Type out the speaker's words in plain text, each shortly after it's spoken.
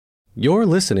You're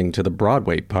listening to the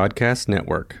Broadway Podcast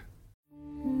Network.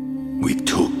 We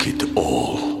took it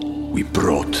all. We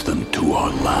brought them to our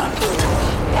land.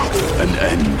 An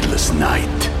endless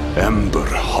night, ember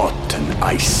hot and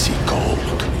icy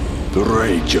cold. The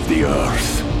rage of the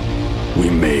earth. We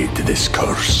made this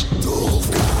curse.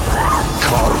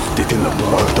 Carved it in the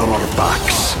blood on our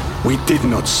backs. We did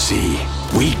not see.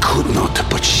 We could not,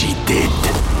 but she did.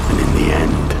 And in the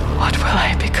end... What will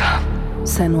I become?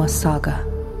 Senua's Saga.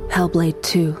 Hellblade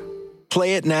 2.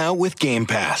 Play it now with Game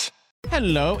Pass.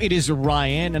 Hello, it is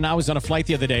Ryan, and I was on a flight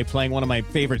the other day playing one of my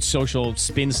favorite social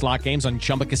spin slot games on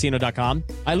ChumbaCasino.com.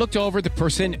 I looked over at the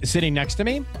person sitting next to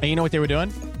me, and you know what they were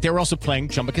doing? They were also playing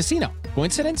Chumba Casino.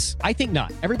 Coincidence? I think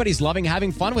not. Everybody's loving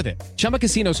having fun with it. Chumba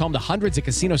Casino is home to hundreds of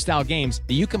casino-style games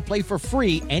that you can play for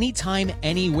free anytime,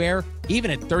 anywhere, even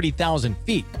at 30,000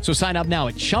 feet. So sign up now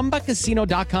at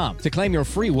ChumbaCasino.com to claim your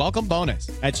free welcome bonus.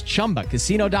 That's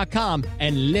ChumbaCasino.com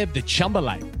and live the Chumba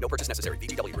life. No purchase necessary.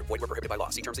 VGW. Void where prohibited by law.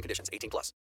 See terms and conditions.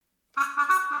 18+.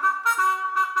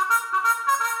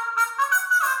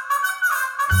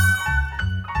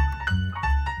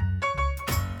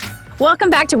 Welcome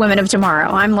back to Women of Tomorrow.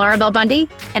 I'm Laura Bell Bundy.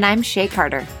 And I'm Shay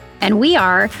Carter. And we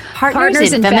are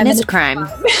Partners in Feminist Crime.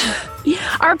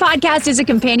 Our podcast is a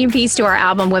companion piece to our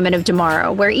album, Women of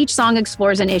Tomorrow, where each song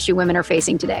explores an issue women are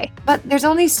facing today. But there's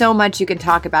only so much you can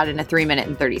talk about in a 3-minute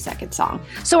and 30-second song.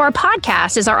 So our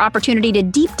podcast is our opportunity to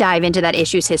deep dive into that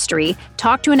issue's history,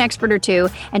 talk to an expert or two,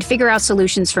 and figure out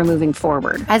solutions for moving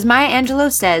forward. As Maya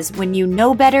Angelou says, when you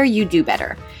know better, you do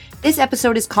better. This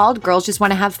episode is called Girls Just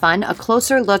Want to Have Fun, a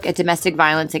closer look at domestic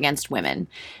violence against women.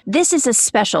 This is a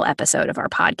special episode of our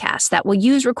podcast that will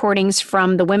use recordings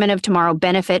from the Women of Tomorrow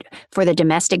benefit for the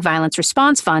Domestic Violence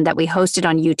Response Fund that we hosted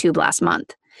on YouTube last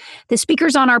month. The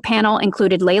speakers on our panel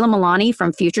included Leila Milani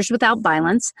from Futures Without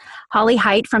Violence, Holly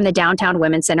Hight from the Downtown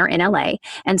Women's Center in LA,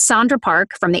 and Sandra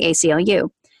Park from the ACLU.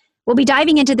 We'll be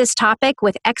diving into this topic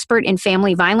with expert in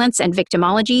family violence and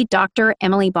victimology, Dr.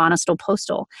 Emily Bonistal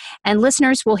Postel. And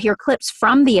listeners will hear clips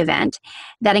from the event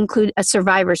that include a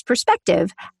survivor's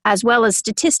perspective, as well as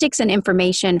statistics and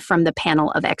information from the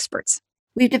panel of experts.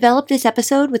 We've developed this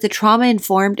episode with a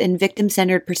trauma-informed and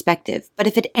victim-centered perspective. But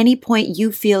if at any point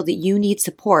you feel that you need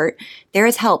support, there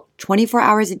is help 24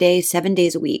 hours a day, 7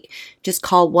 days a week. Just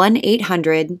call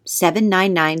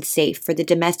 1-800-799-SAFE for the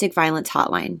Domestic Violence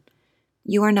Hotline.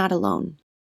 You are not alone.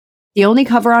 The only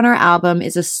cover on our album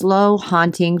is a slow,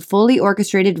 haunting, fully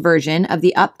orchestrated version of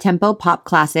the up-tempo pop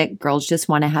classic, Girls Just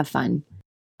Want to Have Fun.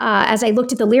 As I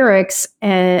looked at the lyrics,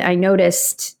 I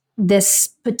noticed this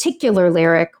particular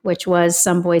lyric, which was,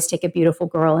 "Some boys take a beautiful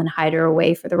girl and hide her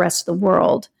away for the rest of the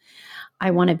world.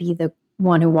 I want to be the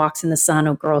one who walks in the sun.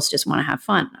 Oh, girls just want to have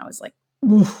fun." I was like,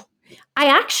 oof. I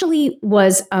actually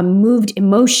was moved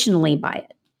emotionally by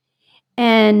it.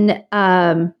 And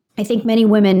I think many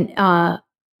women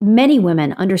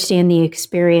understand the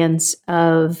experience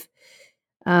of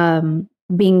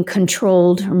being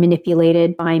controlled or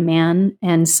manipulated by a man,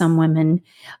 and some women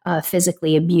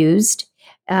physically abused.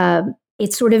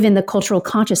 It's sort of in the cultural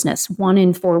consciousness. 1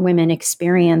 in 4 women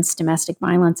experience domestic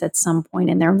violence at some point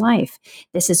in their life.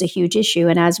 This is a huge issue.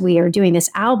 And as we are doing this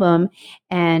album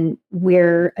and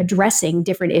we're addressing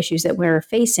different issues that we're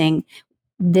facing,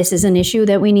 this is an issue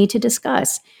that we need to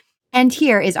discuss. And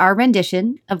here is our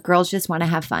rendition of Girls Just Want to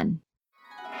Have Fun.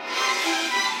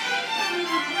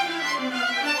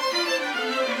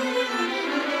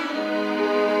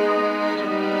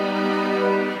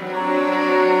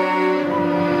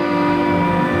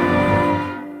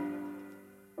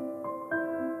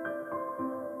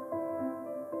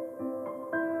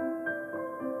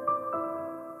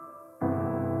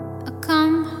 I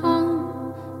come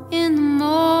home in the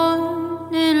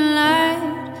morning light.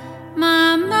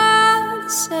 My mouth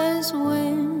says,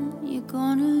 when you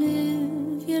gonna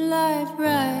live your life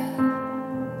right?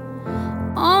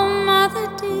 Oh, mother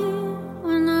dear,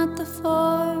 we're not the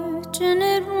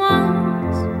fortunate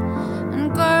ones.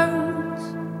 And girls,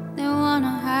 they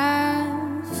wanna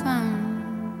have fun.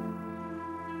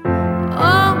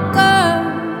 Oh,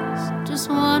 girls just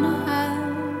wanna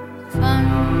have fun.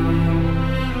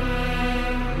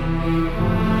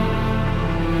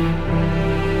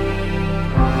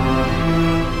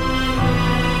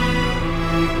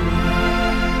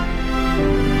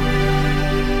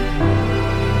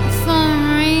 The phone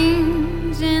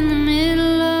rings in the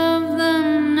middle of the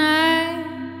night.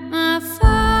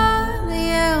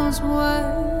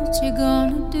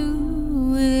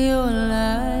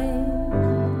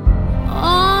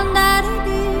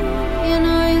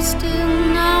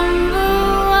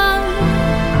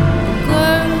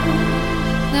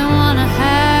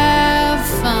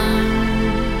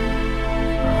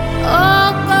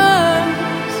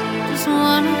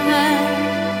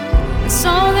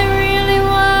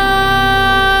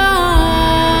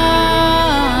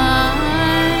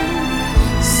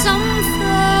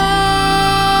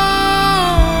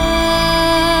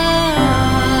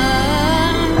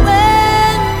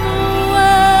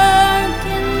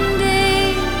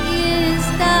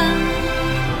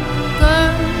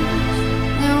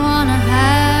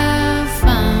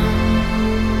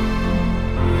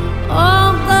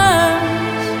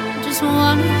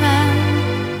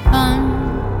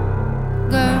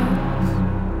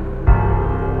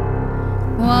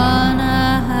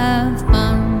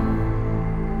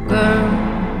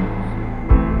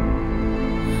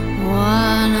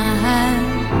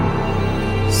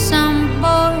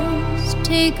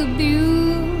 take a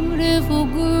beautiful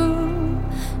girl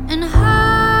and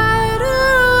hide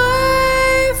her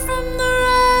away from the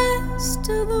rest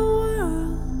of the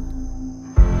world.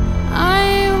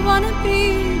 I wanna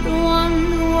be the one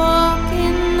to walk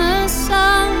in the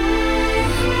sun.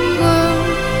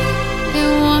 Girls, they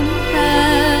wanna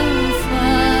have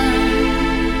fun.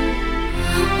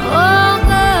 Oh,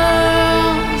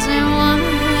 girls, they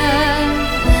wanna have,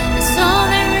 it's all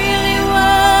they really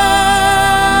want.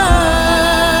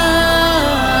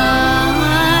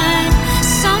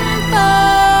 Some fun.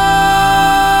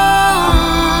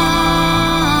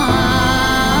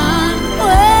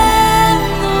 When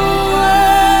the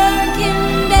working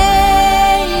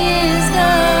day is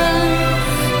done,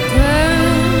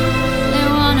 girls, they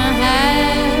wanna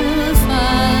have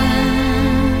fun.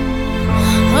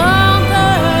 Oh,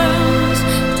 girls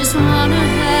just wanna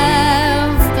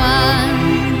have fun.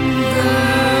 Girls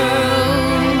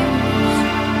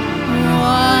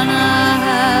wanna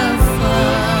have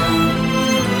fun.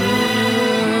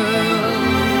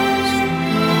 Girls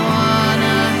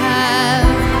wanna have,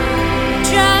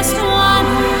 just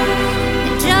wanna,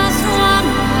 they just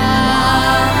wanna have,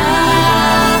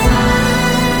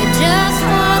 they just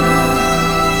wanna,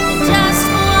 they just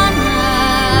wanna.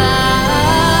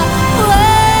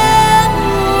 When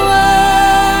the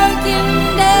working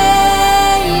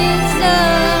day is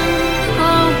done,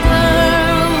 oh,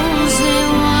 girls, they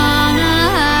wanna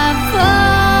have fun.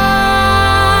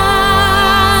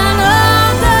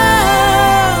 Oh,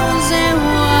 girls, they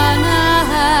wanna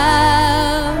have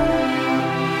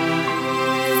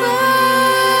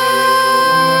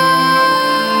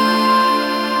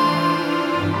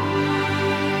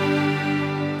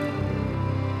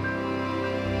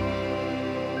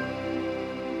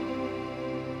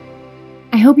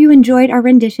I hope you enjoyed our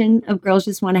rendition of Girls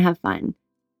Just Want to Have Fun.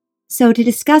 So to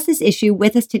discuss this issue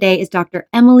with us today is Dr.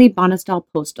 Emily Bonistal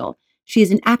Postel. She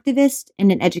is an activist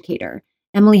and an educator.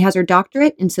 Emily has her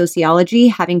doctorate in sociology,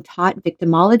 having taught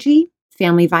victimology,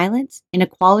 family violence,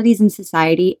 inequalities in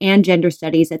society, and gender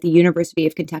studies at the University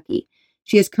of Kentucky.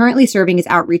 She is currently serving as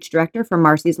outreach director for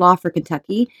Marcy's Law for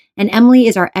Kentucky, and Emily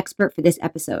is our expert for this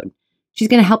episode. She's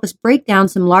going to help us break down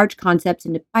some large concepts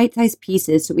into bite-sized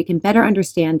pieces so we can better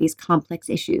understand these complex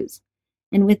issues.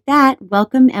 And with that,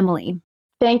 welcome, Emily.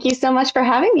 Thank you so much for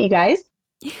having me, guys.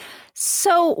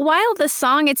 So while the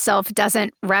song itself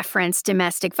doesn't reference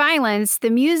domestic violence, the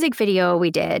music video we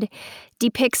did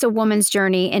depicts a woman's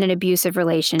journey in an abusive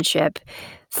relationship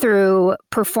through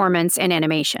performance and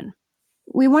animation.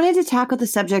 We wanted to tackle the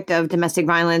subject of domestic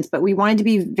violence, but we wanted to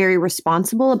be very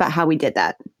responsible about how we did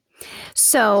that.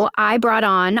 So I brought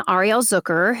on Ariel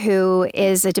Zucker, who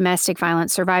is a domestic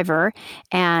violence survivor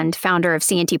and founder of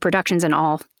C&T Productions, an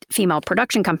all-female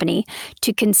production company,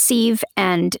 to conceive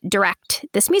and direct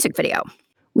this music video.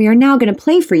 We are now going to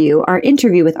play for you our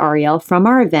interview with Ariel from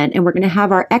our event, and we're going to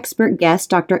have our expert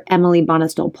guest, Dr. Emily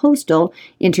Bonistal Postel,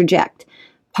 interject.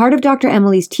 Part of Dr.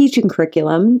 Emily's teaching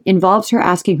curriculum involves her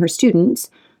asking her students,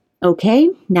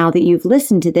 okay, now that you've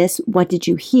listened to this, what did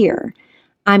you hear?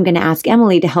 I'm going to ask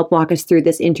Emily to help walk us through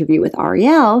this interview with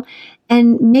Ariel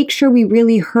and make sure we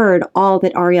really heard all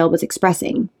that Ariel was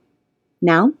expressing.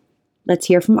 Now, let's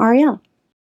hear from Ariel.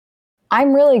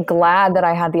 I'm really glad that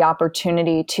I had the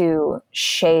opportunity to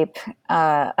shape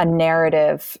a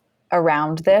narrative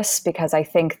around this, because I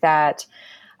think that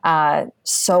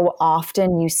so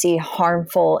often you see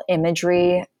harmful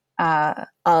imagery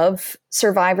of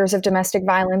survivors of domestic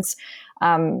violence,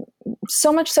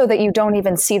 so much so that you don't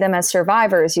even see them as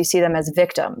survivors, you see them as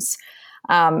victims.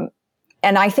 And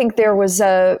I think there was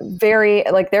a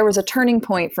turning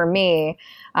point for me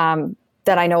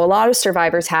that I know a lot of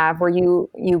survivors have, where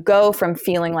you go from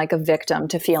feeling like a victim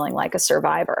to feeling like a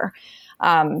survivor.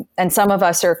 And some of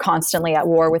us are constantly at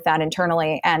war with that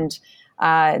internally. And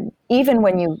even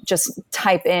when you just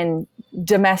type in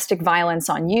domestic violence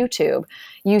on YouTube,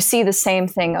 you see the same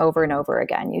thing over and over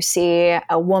again. You see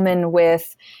a woman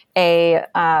with a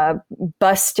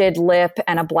busted lip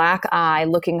and a black eye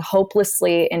looking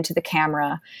hopelessly into the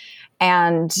camera.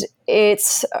 And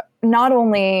it's not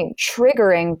only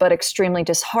triggering, but extremely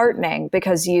disheartening,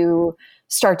 because you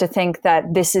start to think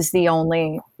that this is the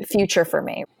only future for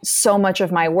me. So much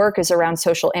of my work is around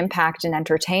social impact and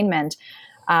entertainment.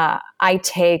 I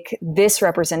take this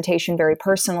representation very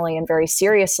personally and very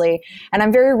seriously, and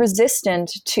I'm very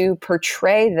resistant to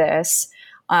portray this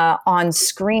on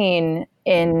screen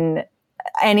in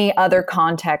any other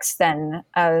context than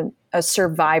a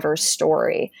survivor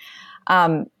story.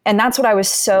 And that's what I was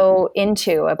so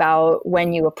into about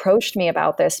when you approached me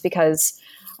about this, because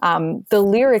the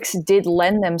lyrics did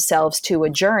lend themselves to a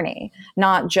journey,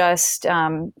 not just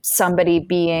somebody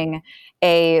being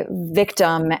a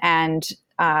victim and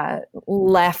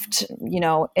left,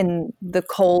 in the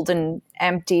cold and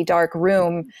empty, dark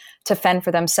room to fend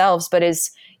for themselves, but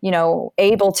is,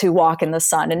 able to walk in the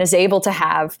sun and is able to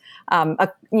have,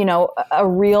 a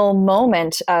real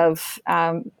moment of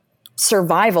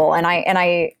survival. And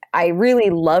I really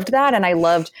loved that. And I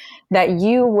loved that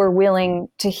you were willing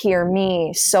to hear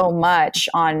me so much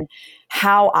on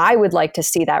how I would like to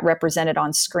see that represented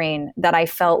on screen, that I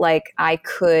felt like I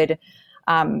could,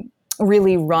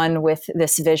 really run with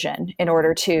this vision in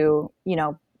order to,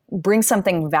 bring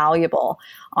something valuable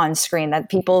on screen, that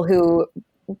people who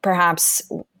perhaps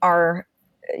are,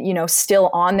 still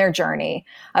on their journey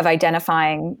of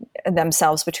identifying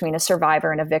themselves between a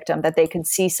survivor and a victim, that they could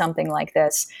see something like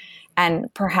this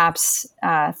and perhaps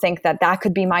think that that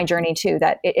could be my journey too,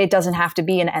 that it doesn't have to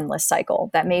be an endless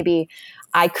cycle, that maybe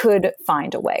I could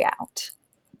find a way out.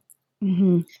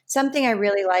 Mm-hmm. Something I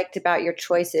really liked about your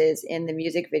choices in the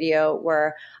music video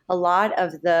were a lot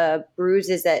of the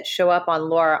bruises that show up on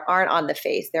Laura aren't on the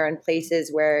face. They're in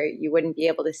places where you wouldn't be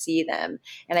able to see them.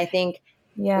 And I think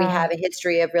we have a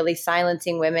history of really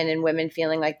silencing women and women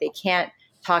feeling like they can't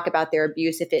talk about their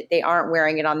abuse if they aren't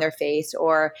wearing it on their face,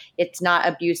 or it's not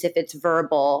abuse if it's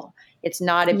verbal. It's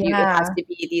not abuse. It has to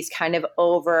be these kind of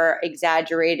over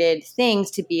exaggerated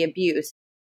things to be abuse.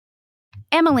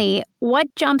 Emily, what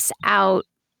jumps out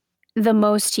the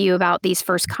most to you about these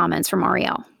first comments from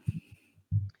Ariel?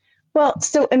 Well,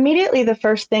 so immediately the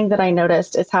first thing that I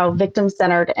noticed is how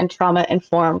victim-centered and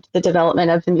trauma-informed the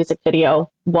development of the music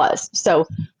video was. So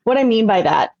what I mean by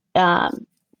that,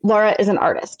 Laura is an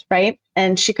artist, right?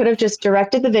 And she could have just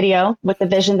directed the video with the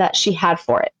vision that she had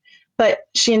for it. But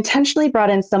she intentionally brought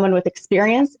in someone with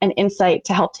experience and insight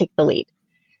to help take the lead.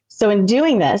 So in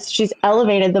doing this, she's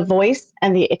elevated the voice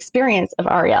and the experience of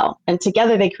Ariel. And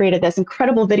together they created this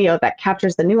incredible video that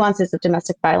captures the nuances of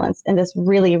domestic violence in this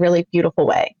really, really beautiful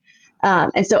way.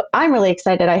 And so I'm really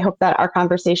excited. I hope that our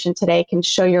conversation today can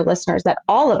show your listeners that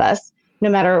all of us, no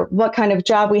matter what kind of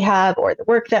job we have or the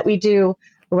work that we do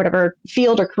or whatever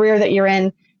field or career that you're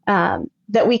in,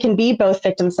 that we can be both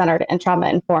victim-centered and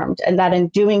trauma-informed. And that in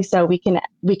doing so, we can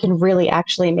really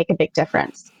actually make a big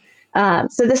difference.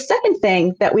 So the second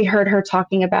thing that we heard her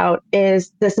talking about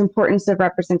is this importance of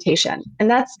representation. And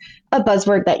that's a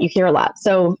buzzword that you hear a lot.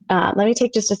 So let me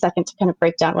take just a second to kind of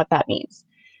break down what that means.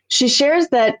 She shares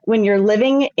that when you're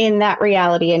living in that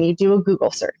reality and you do a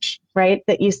Google search, right,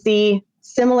 that you see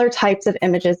similar types of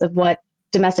images of what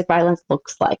domestic violence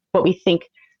looks like, what we think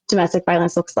domestic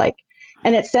violence looks like.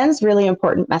 And it sends really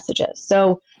important messages.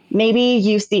 So maybe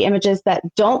you see images that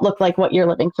don't look like what you're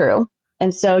living through.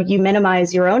 And so you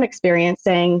minimize your own experience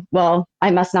saying, well,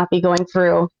 I must not be going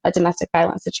through a domestic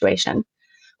violence situation.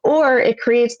 Or it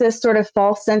creates this sort of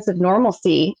false sense of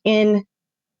normalcy in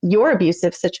your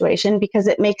abusive situation because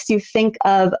it makes you think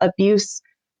of abuse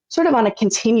sort of on a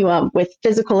continuum with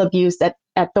physical abuse at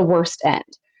the worst end.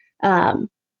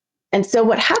 And so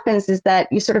what happens is that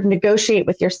you sort of negotiate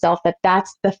with yourself that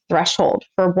that's the threshold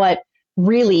for what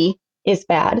really is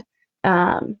bad.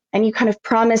 And you kind of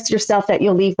promise yourself that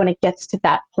you'll leave when it gets to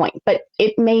that point, but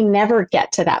it may never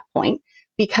get to that point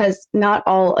because not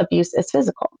all abuse is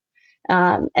physical.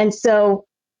 And so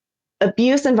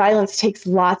abuse and violence takes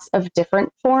lots of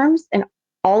different forms, and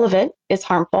all of it is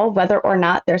harmful, whether or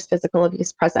not there's physical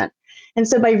abuse present. And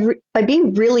so by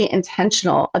being really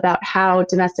intentional about how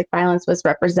domestic violence was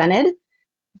represented,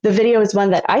 the video is one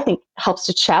that I think helps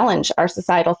to challenge our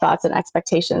societal thoughts and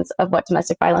expectations of what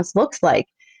domestic violence looks like.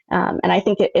 And I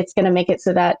think it's going to make it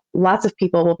so that lots of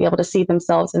people will be able to see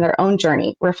themselves in their own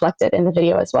journey reflected in the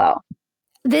video as well.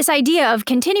 This idea of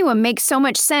continuum makes so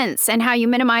much sense, and how you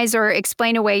minimize or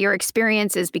explain away your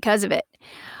experiences because of it.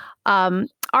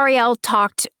 Ariel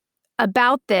talked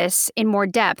about this in more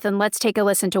depth, and let's take a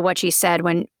listen to what she said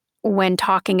when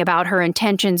talking about her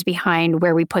intentions behind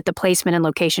where we put the placement and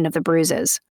location of the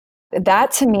bruises.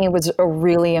 That to me was a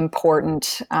really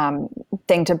important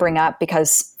thing to bring up,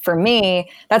 because for me,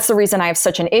 that's the reason I have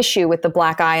such an issue with the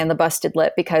black eye and the busted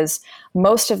lip, because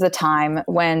most of the time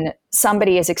when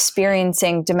somebody is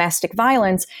experiencing domestic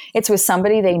violence, it's with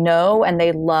somebody they know and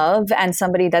they love and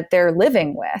somebody that they're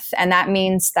living with. And that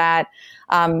means that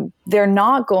they're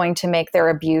not going to make their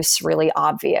abuse really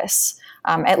obvious,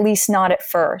 at least not at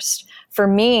first. For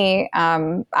me,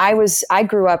 I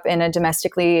grew up in a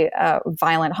domestically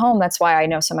violent home. That's why I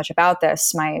know so much about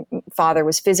this. My father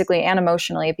was physically and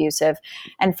emotionally abusive.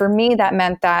 And for me, that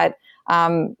meant that,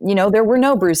 there were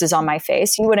no bruises on my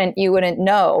face. You wouldn't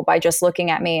know by just looking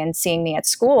at me and seeing me at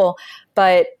school.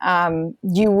 But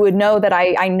you would know that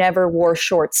I never wore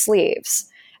short sleeves,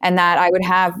 and that I would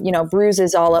have,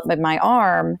 bruises all up in my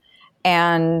arm.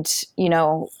 and, you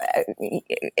know,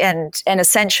 and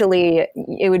essentially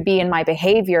it would be in my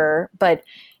behavior. But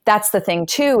that's the thing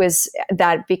too, is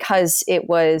that because it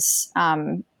was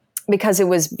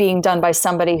being done by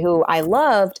somebody who I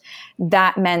loved,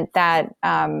 that meant that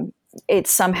it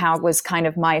somehow was kind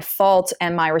of my fault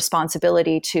and my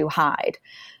responsibility to hide.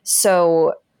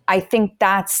 So I think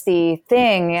that's the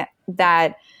thing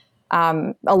that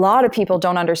a lot of people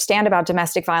don't understand about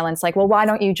domestic violence. Like, well, why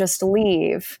don't you just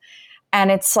leave? And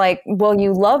it's like, well,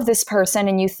 you love this person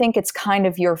and you think it's kind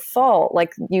of your fault.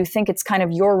 Like, you think it's kind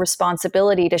of your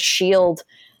responsibility to shield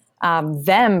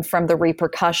them from the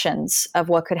repercussions of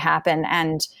what could happen.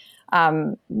 And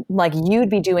like, you'd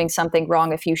be doing something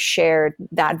wrong if you shared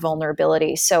that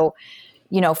vulnerability. So,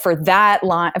 you know, for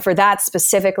that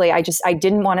specifically, I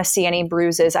didn't want to see any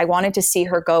bruises. I wanted to see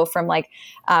her go from like,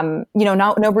 you know,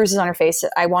 no bruises on her face.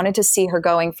 I wanted to see her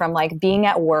going from like being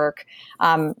at work,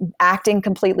 acting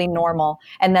completely normal,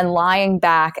 and then lying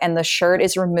back and the shirt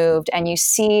is removed and you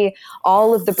see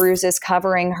all of the bruises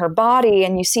covering her body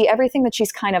and you see everything that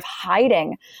she's kind of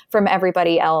hiding from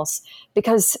everybody else.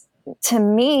 Because to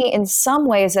me, in some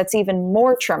ways, that's even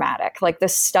more traumatic. Like the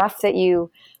stuff that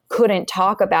you couldn't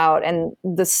talk about and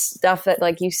the stuff that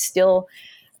like you still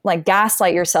like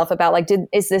gaslight yourself about, like,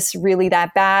 is this really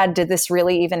that bad? Did this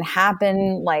really even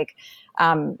happen? Like,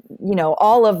 you know,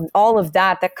 all of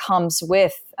that comes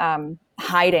with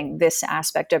hiding this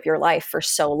aspect of your life for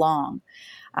so long,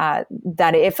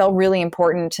 that it felt really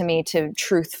important to me to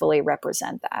truthfully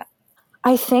represent that.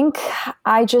 I think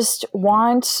I just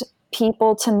want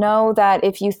people to know that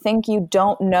if you think you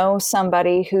don't know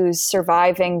somebody who's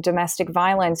surviving domestic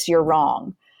violence, you're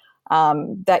wrong.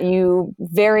 That you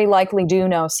very likely do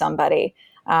know somebody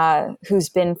who's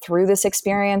been through this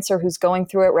experience or who's going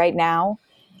through it right now.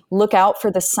 Look out for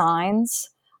the signs.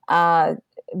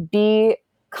 Be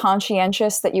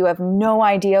conscientious that you have no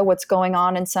idea what's going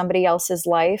on in somebody else's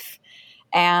life.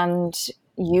 And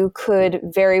you could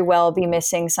very well be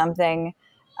missing something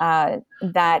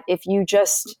that if you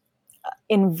just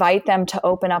invite them to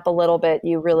open up a little bit,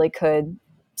 you really could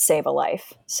save a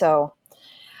life. So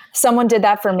someone did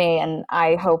that for me, and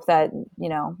I hope that, you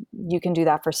know, you can do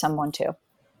that for someone too.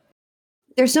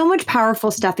 There's so much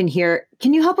powerful stuff in here.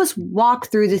 Can you help us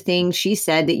walk through the things she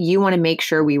said that you want to make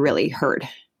sure we really heard?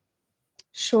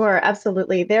 Sure,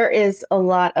 absolutely. There is a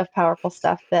lot of powerful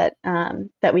stuff that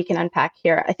we can unpack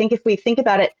here. I think if we think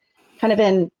about it kind of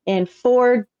in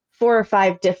four or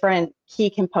five different key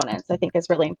components, I think is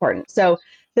really important. So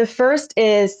the first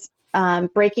is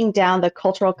breaking down the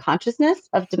cultural consciousness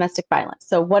of domestic violence.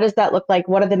 So what does that look like?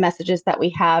 What are the messages that we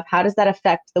have? How does that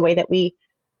affect the way that we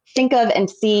think of and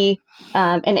see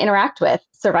and interact with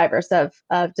survivors of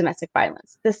domestic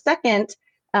violence? The second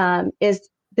is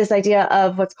this idea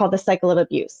of what's called the cycle of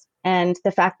abuse, and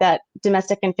the fact that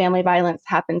domestic and family violence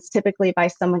happens typically by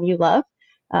someone you love,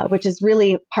 which is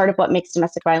really part of what makes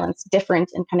domestic violence different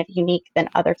and kind of unique than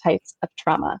other types of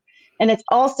trauma. And it's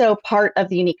also part of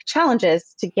the unique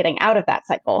challenges to getting out of that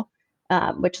cycle,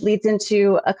 which leads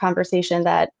into a conversation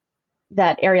that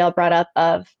Ariel brought up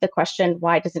of the question,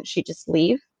 why doesn't she just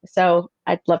leave? So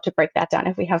I'd love to break that down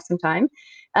if we have some time.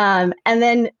 And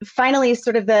then finally,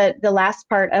 sort of the last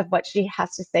part of what she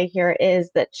has to say here is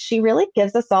that she really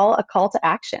gives us all a call to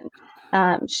action.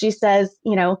 She says,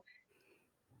 you know,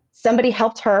 somebody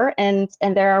helped her, and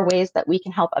there are ways that we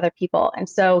can help other people. And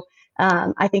so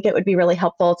I think it would be really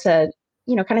helpful to,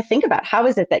 you know, kind of think about, how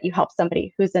is it that you help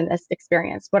somebody who's in this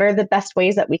experience? What are the best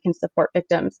ways that we can support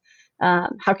victims?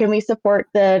 How can we support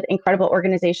the incredible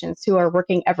organizations who are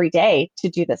working every day to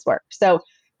do this work? So,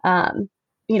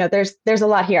 you know, there's a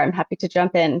lot here. I'm happy to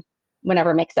jump in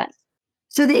whenever it makes sense.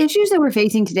 So the issues that we're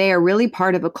facing today are really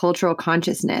part of a cultural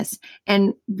consciousness,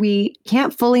 and we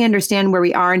can't fully understand where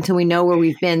we are until we know where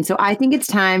we've been. So I think it's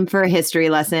time for a history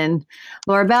lesson.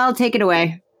 Laura Bell, take it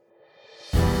away.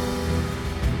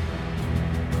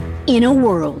 In a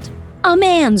world, a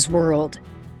man's world,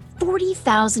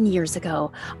 40,000 years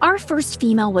ago, our first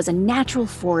female was a natural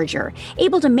forager,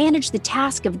 able to manage the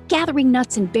task of gathering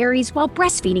nuts and berries while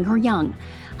breastfeeding her young.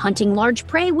 Hunting large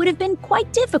prey would have been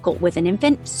quite difficult with an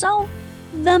infant, so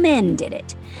the men did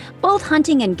it. Both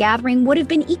hunting and gathering would have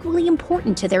been equally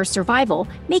important to their survival,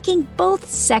 making both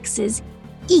sexes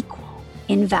equal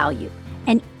in value.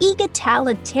 An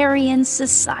egalitarian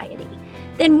society.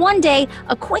 Then one day,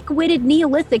 a quick-witted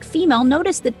Neolithic female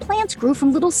noticed that plants grew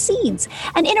from little seeds,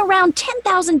 and in around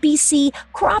 10,000 BC,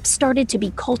 crops started to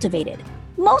be cultivated,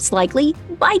 most likely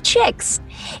by chicks.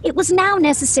 It was now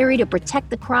necessary to protect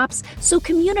the crops, so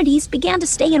communities began to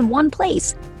stay in one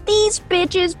place. These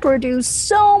bitches produced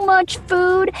so much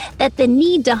food that the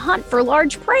need to hunt for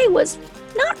large prey was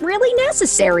not really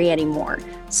necessary anymore.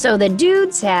 So the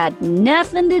dudes had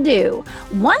nothing to do.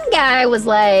 One guy was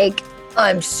like,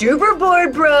 I'm super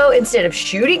bored, bro. Instead of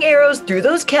shooting arrows through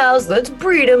those cows, let's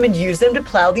breed them and use them to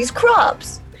plow these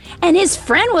crops. And his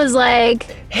friend was like,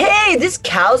 hey, this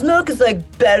cow's milk is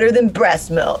like better than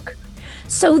breast milk.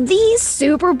 So these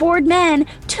super bored men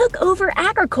took over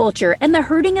agriculture and the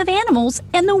herding of animals,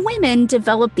 and the women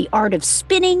developed the art of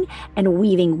spinning and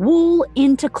weaving wool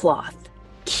into cloth.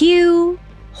 Cue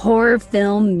horror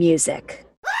film music.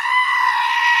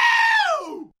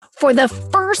 For the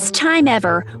first time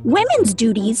ever, women's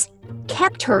duties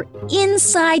kept her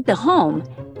inside the home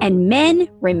and men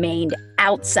remained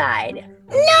outside.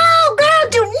 No, girl,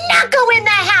 do not go in the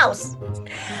house.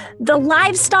 The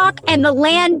livestock and the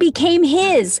land became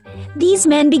his. These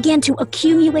men began to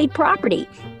accumulate property.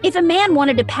 If a man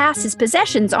wanted to pass his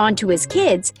possessions on to his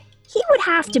kids, he would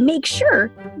have to make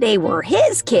sure they were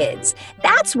his kids.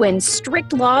 That's when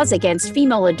strict laws against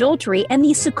female adultery and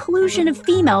the seclusion of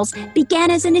females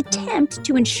began as an attempt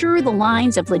to ensure the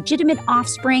lines of legitimate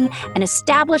offspring and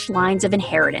establish lines of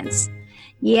inheritance.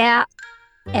 Yeah.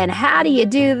 And how do you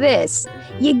do this?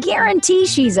 You guarantee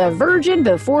she's a virgin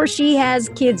before she has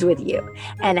kids with you.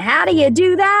 And how do you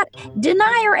do that?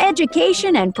 Deny her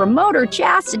education and promote her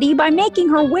chastity by making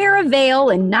her wear a veil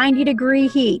in 90-degree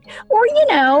heat. Or,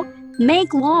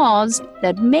 make laws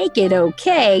that make it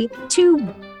okay to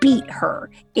beat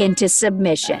her into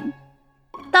submission.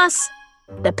 Thus,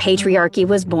 the patriarchy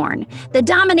was born, the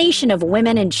domination of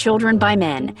women and children by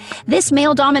men. This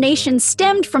male domination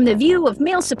stemmed from the view of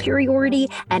male superiority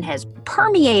and has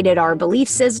permeated our belief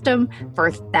system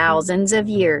for thousands of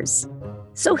years.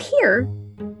 So here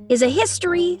is a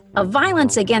history of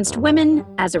violence against women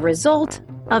as a result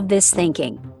of this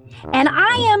thinking. And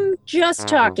I am just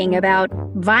talking about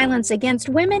violence against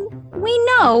women. We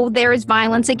know there is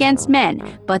violence against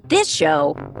men, but this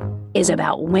show is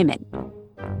about women.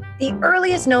 The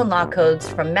earliest known law codes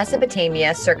from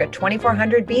Mesopotamia circa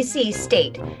 2400 BC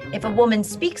state, if a woman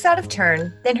speaks out of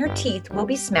turn, then her teeth will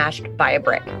be smashed by a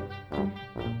brick.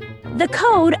 The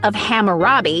Code of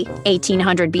Hammurabi,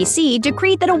 1800 BC,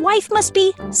 decreed that a wife must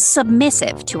be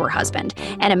submissive to her husband,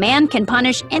 and a man can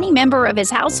punish any member of his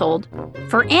household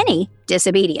for any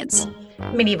disobedience.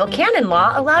 Medieval canon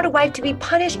law allowed a wife to be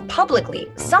punished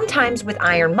publicly, sometimes with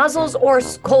iron muzzles or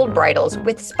gold bridles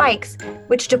with spikes,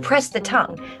 which depressed the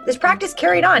tongue. This practice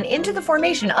carried on into the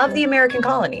formation of the American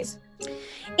colonies.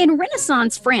 In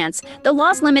Renaissance France, the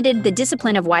laws limited the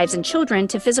discipline of wives and children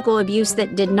to physical abuse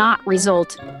that did not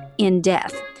result in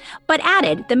death, but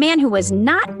added the man who was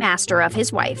not master of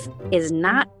his wife is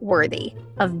not worthy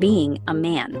of being a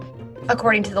man.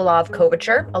 According to the law of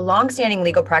coverture, a long-standing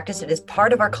legal practice that is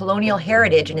part of our colonial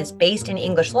heritage and is based in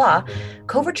English law,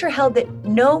 coverture held that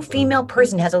no female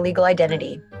person has a legal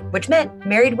identity, which meant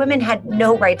married women had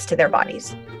no rights to their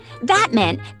bodies. That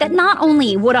meant that not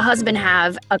only would a husband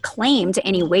have a claim to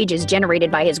any wages generated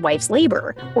by his wife's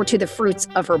labor or to the fruits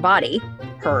of her body,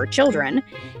 her children,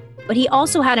 but he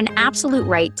also had an absolute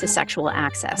right to sexual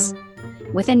access.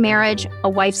 Within marriage, a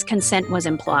wife's consent was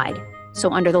implied.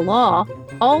 So under the law,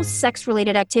 all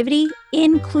sex-related activity,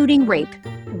 including rape,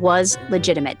 was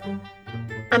legitimate.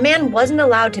 A man wasn't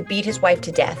allowed to beat his wife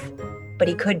to death, but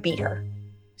he could beat her.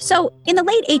 So in the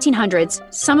late 1800s,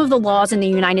 some of the laws in the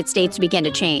United States began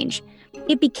to change.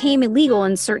 It became illegal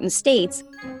in certain states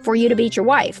for you to beat your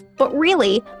wife. But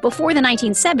really, before the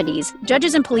 1970s,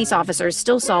 judges and police officers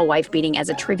still saw wife beating as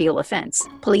a trivial offense.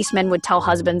 Policemen would tell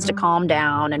husbands to calm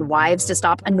down and wives to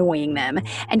stop annoying them,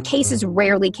 and cases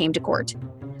rarely came to court.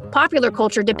 Popular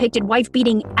culture depicted wife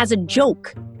beating as a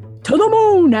joke. To the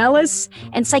moon, Alice!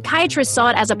 And psychiatrists saw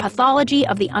it as a pathology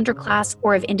of the underclass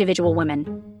or of individual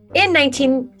women. In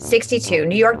 1962,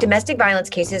 New York domestic violence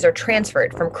cases are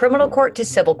transferred from criminal court to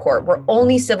civil court, where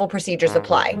only civil procedures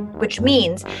apply, which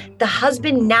means the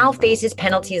husband now faces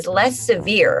penalties less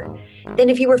severe than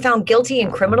if he were found guilty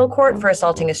in criminal court for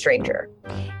assaulting a stranger.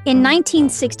 In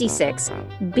 1966,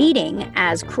 beating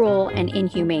as cruel and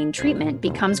inhumane treatment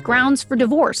becomes grounds for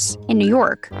divorce in New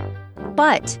York.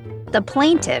 But the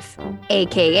plaintiff,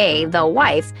 aka the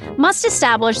wife, must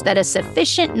establish that a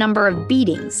sufficient number of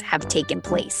beatings have taken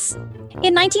place.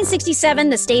 In 1967,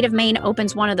 the state of Maine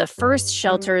opens one of the first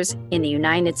shelters in the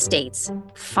United States.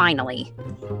 Finally.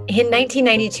 In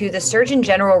 1992, the Surgeon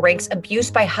General ranks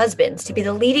abuse by husbands to be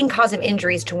the leading cause of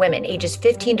injuries to women ages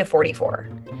 15 to 44.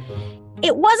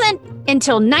 It wasn't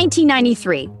until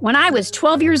 1993, when I was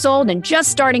 12 years old and just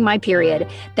starting my period,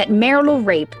 that marital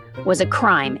rape was a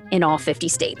crime in all 50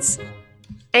 states.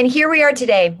 And here we are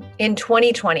today in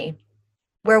 2020,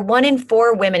 where 1 in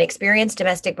 4 women experience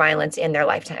domestic violence in their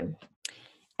lifetime.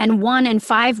 And 1 in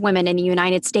 5 women in the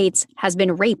United States has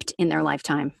been raped in their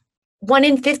lifetime. 1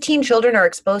 in 15 children are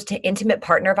exposed to intimate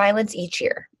partner violence each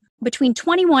year. Between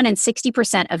 21 and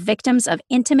 60% of victims of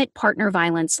intimate partner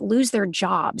violence lose their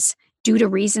jobs due to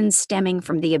reasons stemming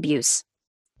from the abuse.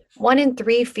 1 in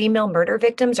 3 female murder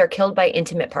victims are killed by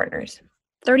intimate partners.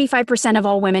 35% of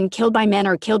all women killed by men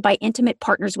are killed by intimate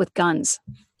partners with guns.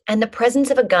 And the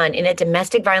presence of a gun in a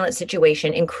domestic violence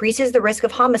situation increases the risk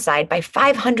of homicide by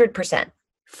 500%.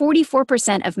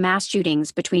 44% of mass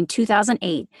shootings between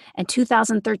 2008 and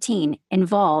 2013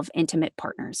 involve intimate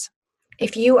partners.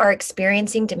 If you are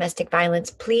experiencing domestic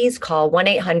violence, please call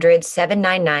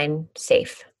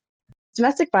 1-800-799-SAFE.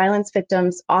 Domestic violence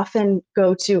victims often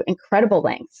go to incredible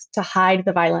lengths to hide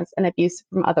the violence and abuse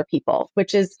from other people,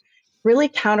 which is really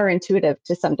counterintuitive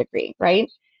to some degree, right?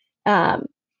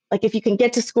 Like if you can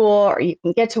get to school or you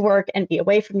can get to work and be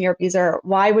away from your abuser,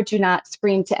 why would you not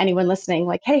scream to anyone listening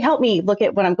like, hey, help me, look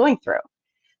at what I'm going through?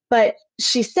 But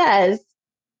she says,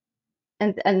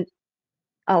 and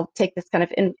I'll take this kind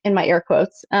of in my air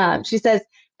quotes, she says,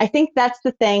 I think that's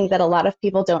the thing that a lot of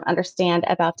people don't understand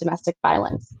about domestic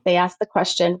violence. They ask the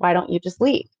question, why don't you just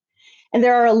leave? And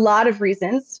there are a lot of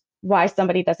reasons why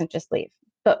somebody doesn't just leave.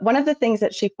 But one of the things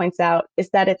that she points out is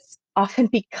that it's often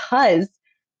because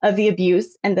of the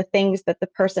abuse and the things that the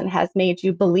person has made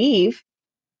you believe,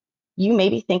 you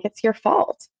maybe think it's your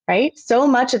fault, right? So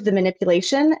much of the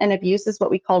manipulation and abuse is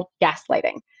what we call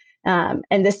gaslighting.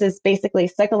 And this is basically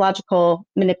psychological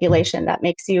manipulation that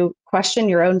makes you question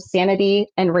your own sanity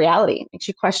and reality, makes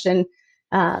you question,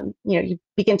 you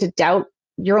begin to doubt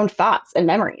your own thoughts and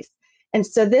memories. And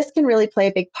so this can really play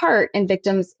a big part in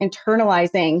victims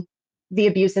internalizing the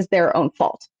abuse as their own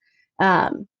fault.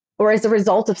 Or as a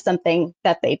result of something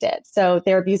that they did. So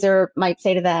their abuser might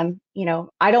say to them,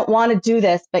 I don't want to do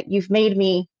this, but you've made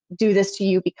me do this to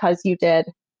you because you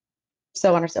did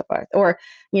so on or so forth. Or,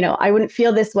 I wouldn't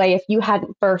feel this way if you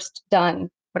hadn't first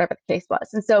done whatever the case was.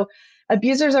 And so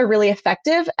abusers are really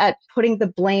effective at putting the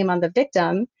blame on the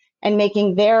victim and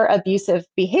making their abusive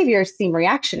behaviors seem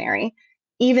reactionary,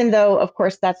 even though, of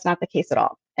course, that's not the case at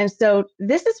all. And so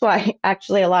this is why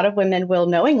actually a lot of women will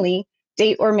knowingly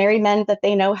date or marry men that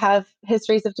they know have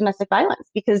histories of domestic violence,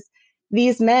 because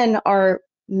these men are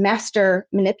master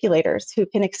manipulators who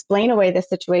can explain away the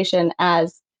situation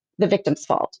as the victim's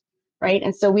fault, right?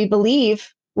 And so we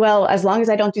believe, well, as long as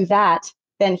I don't do that,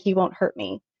 then he won't hurt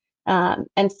me.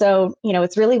 And so,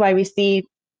 it's really why we see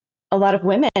a lot of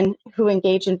women who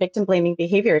engage in victim blaming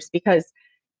behaviors, because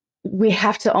we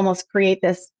have to almost create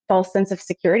this false sense of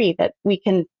security that we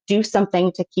can do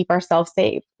something to keep ourselves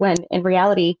safe, when in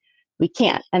reality, we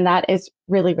can't. And that is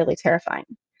really, really terrifying.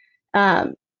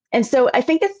 And so I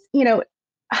think it's,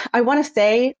 I want to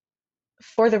say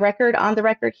for the record, on the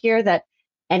record here, that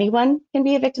anyone can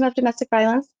be a victim of domestic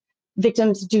violence.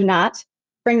 Victims do not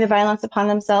bring the violence upon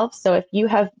themselves. So if you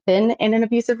have been in an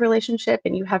abusive relationship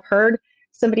and you have heard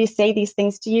somebody say these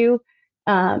things to you,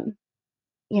 let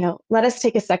us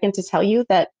take a second to tell you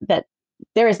that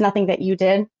there is nothing that you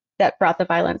did that brought the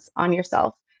violence on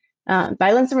yourself.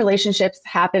 Violence in relationships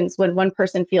happens when one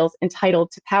person feels entitled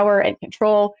to power and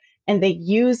control, and they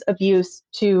use abuse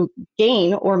to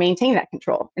gain or maintain that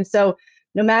control. And so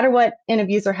no matter what an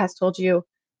abuser has told you,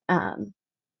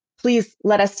 please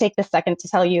let us take the second to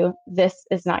tell you this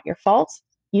is not your fault.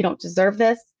 You don't deserve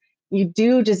this. You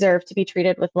do deserve to be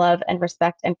treated with love and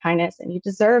respect and kindness, and you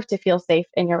deserve to feel safe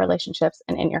in your relationships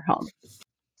and in your home.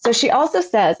 So she also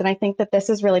says, and I think that this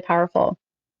is really powerful,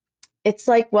 it's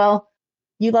like, well,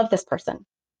 you love this person.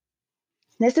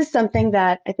 This is something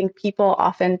that I think people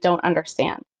often don't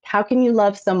understand. How can you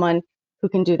love someone who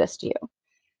can do this to you?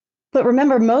 But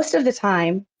remember, most of the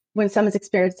time when someone's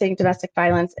experiencing domestic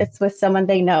violence, it's with someone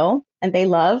they know and they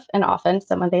love, and often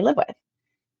someone they live with.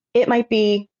 It might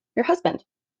be your husband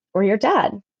or your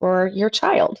dad or your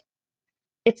child.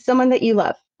 It's someone that you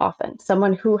love often,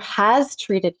 someone who has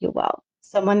treated you well,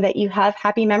 someone that you have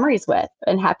happy memories with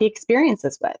and happy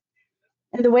experiences with.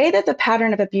 And the way that the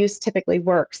pattern of abuse typically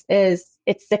works is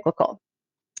it's cyclical,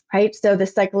 right? So the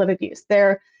cycle of abuse,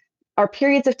 there are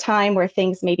periods of time where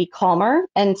things may be calmer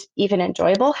and even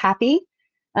enjoyable, happy,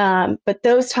 but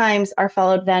those times are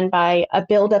followed then by a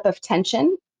buildup of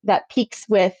tension that peaks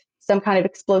with some kind of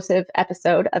explosive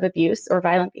episode of abuse or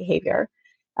violent behavior.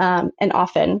 And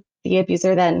often the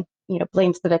abuser then,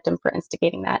 blames the victim for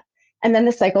instigating that. And then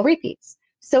the cycle repeats.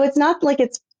 So it's not like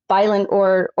it's violent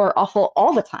or awful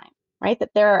all the time, right?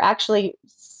 That there are actually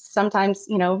sometimes,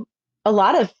 a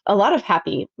lot of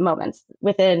happy moments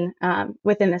within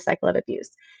the cycle of abuse.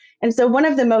 And so one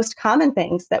of the most common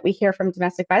things that we hear from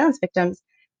domestic violence victims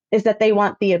is that they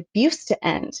want the abuse to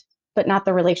end, but not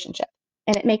the relationship.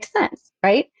 And it makes sense,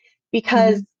 right?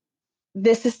 Because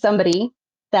this is somebody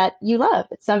that you love.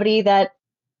 It's somebody that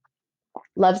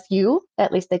loves you.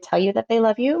 At least they tell you that they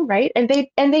love you, right? And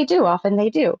they do, often they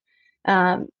do.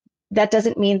 That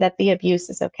doesn't mean that the abuse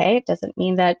is okay. It doesn't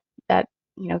mean that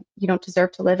you don't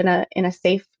deserve to live in a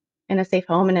safe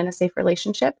home and in a safe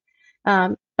relationship.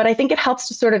 But I think it helps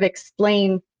to sort of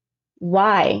explain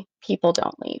why people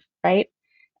don't leave, right?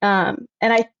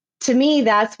 To me,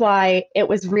 that's why it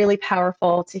was really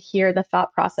powerful to hear the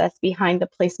thought process behind the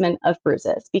placement of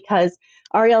bruises, because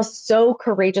Ariel so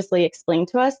courageously explained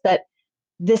to us that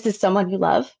this is someone you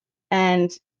love,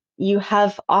 and you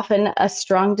have often a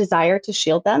strong desire to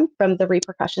shield them from the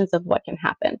repercussions of what can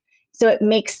happen. So it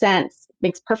makes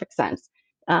perfect sense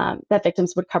that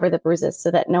victims would cover the bruises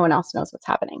so that no one else knows what's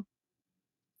happening.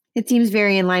 It seems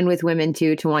very in line with women,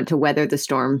 too, to want to weather the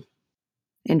storm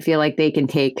and feel like they can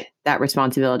take that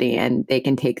responsibility and they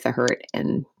can take the hurt,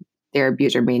 and their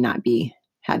abuser may not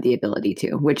have the ability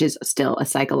to, which is still a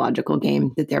psychological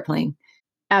game that they're playing.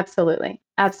 Absolutely.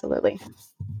 Absolutely.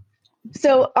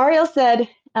 So Ariel said,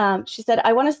 she said,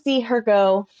 I want to see her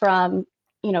go from,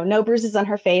 no bruises on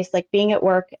her face, like being at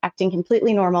work, acting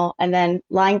completely normal, and then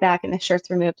lying back and the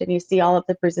shirt's removed and you see all of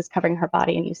the bruises covering her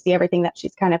body and you see everything that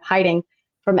she's kind of hiding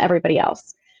from everybody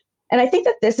else. And I think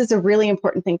that this is a really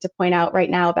important thing to point out right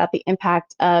now about the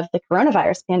impact of the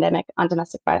coronavirus pandemic on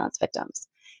domestic violence victims.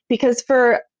 Because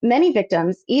for many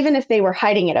victims, even if they were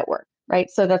hiding it at work, right?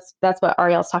 So that's what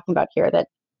Ariel's talking about here, that,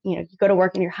 you go to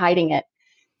work and you're hiding it.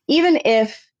 Even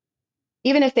if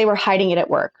they were hiding it at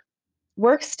work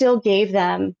still gave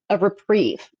them a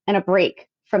reprieve and a break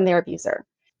from their abuser.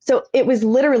 So it was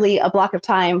literally a block of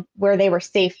time where they were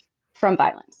safe from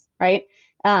violence, right?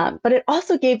 But it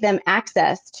also gave them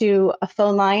access to a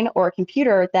phone line or a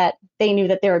computer that they knew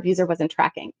that their abuser wasn't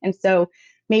tracking. And so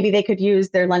maybe they could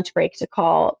use their lunch break to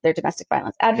call their domestic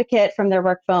violence advocate from their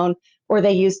work phone, or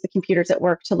they use the computers at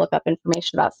work to look up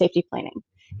information about safety planning.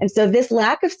 And so this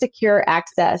lack of secure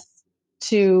access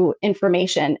to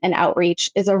information and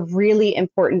outreach is a really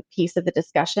important piece of the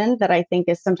discussion that I think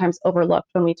is sometimes overlooked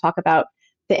when we talk about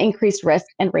the increased risk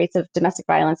and rates of domestic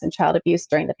violence and child abuse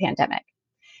during the pandemic.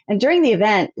 And during the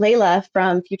event, Leila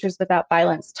from Futures Without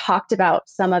Violence talked about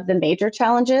some of the major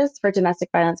challenges for domestic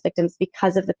violence victims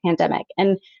because of the pandemic.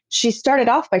 And she started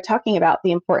off by talking about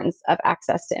the importance of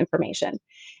access to information.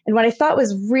 And what I thought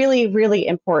was really, really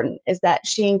important is that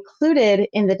she included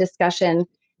in the discussion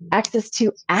access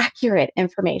to accurate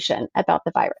information about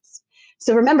the virus.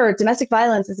 So remember, domestic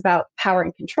violence is about power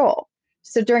and control.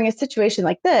 So during a situation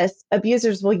like this,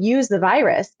 abusers will use the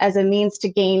virus as a means to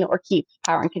gain or keep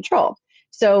power and control.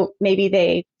 So maybe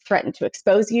they threaten to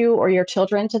expose you or your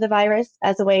children to the virus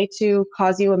as a way to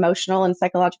cause you emotional and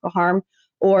psychological harm,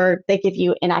 or they give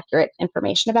you inaccurate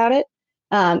information about it.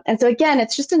 And so again,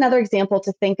 it's just another example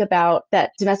to think about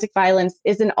that domestic violence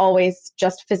isn't always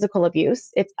just physical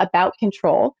abuse. It's about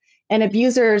control, and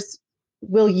abusers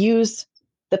will use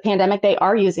the pandemic. They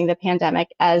are using the pandemic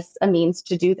as a means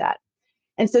to do that.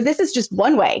 And so this is just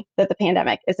one way that the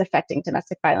pandemic is affecting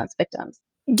domestic violence victims.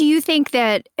 Do you think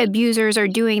that abusers are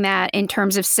doing that in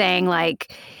terms of saying,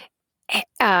 like,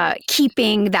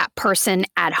 keeping that person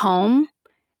at home,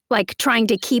 like trying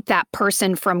to keep that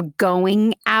person from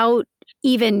going out,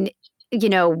 even,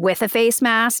 with a face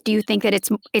mask? Do you think that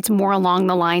it's more along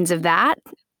the lines of that?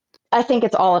 I think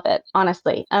it's all of it,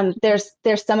 honestly. There's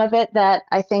some of it that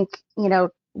I think,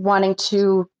 wanting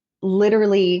to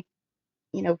literally,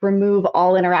 remove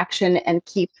all interaction and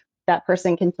keep that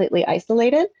person completely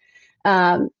isolated.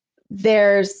 Going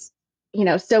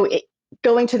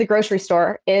to the grocery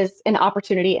store is an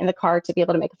opportunity in the car to be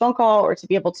able to make a phone call or to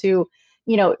be able to,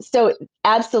 so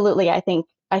absolutely, I think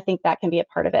that can be a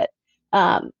part of it.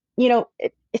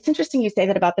 It's interesting you say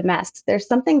that about the masks. There's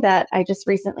something that I just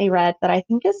recently read that I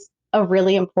think is a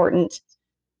really important,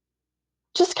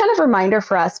 just kind of reminder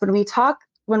for us when we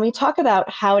talk about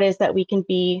how it is that we can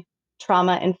be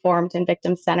trauma informed and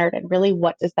victim centered, and really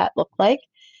what does that look like?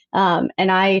 And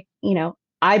I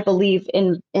believe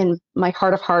in my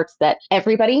heart of hearts that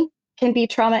everybody can be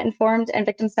trauma informed and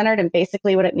victim centered. And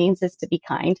basically what it means is to be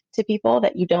kind to people,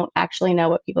 that you don't actually know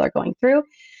what people are going through.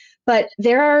 But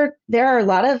there are a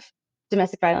lot of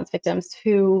domestic violence victims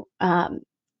who,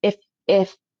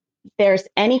 if there's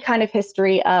any kind of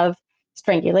history of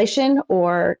strangulation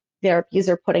or their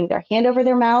abuser putting their hand over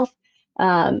their mouth,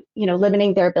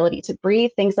 limiting their ability to breathe,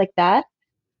 things like that,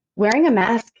 wearing a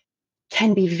mask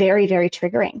can be very, very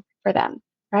triggering for them,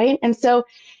 right? And so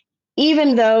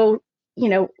even though,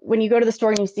 when you go to the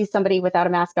store and you see somebody without a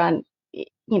mask on,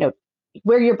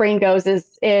 where your brain goes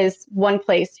is one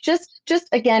place. Just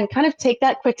again, kind of take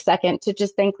that quick second to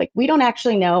just think like, we don't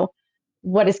actually know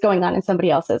what is going on in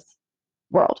somebody else's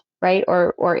world, right?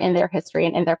 Or in their history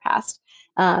and in their past.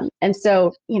 And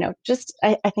so, just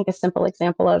I think a simple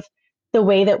example of the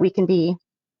way that we can be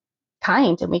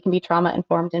kind and we can be trauma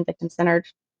informed and victim centered,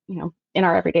 in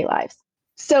our everyday lives.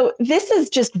 So this is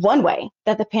just one way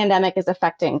that the pandemic is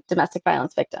affecting domestic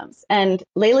violence victims. And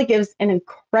Leila gives an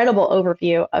incredible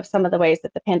overview of some of the ways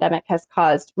that the pandemic has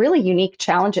caused really unique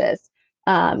challenges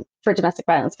for domestic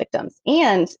violence victims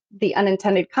and the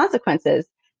unintended consequences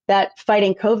that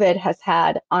fighting COVID has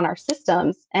had on our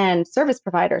systems and service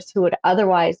providers who would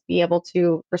otherwise be able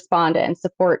to respond and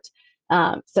support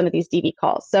some of these DV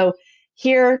calls. So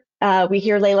here we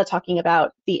hear Leila talking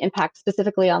about the impact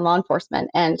specifically on law enforcement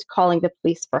and calling the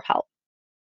police for help.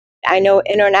 I know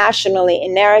internationally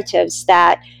in narratives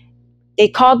that they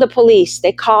called the police,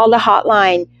 they called the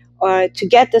hotline to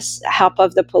get this help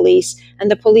of the police.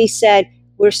 And the police said,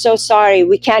 "We're so sorry,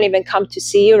 we can't even come to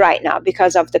see you right now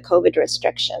because of the COVID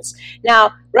restrictions."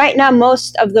 Now, right now,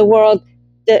 most of the world,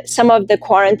 some of the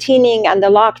quarantining and the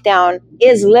lockdown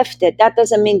is lifted. That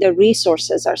doesn't mean the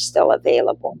resources are still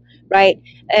available, right?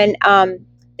 And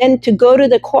then to go to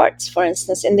the courts, for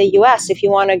instance, in the US, if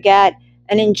you want to get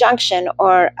an injunction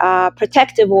or a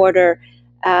protective order,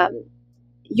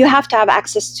 you have to have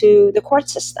access to the court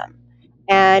system.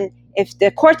 And if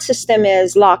the court system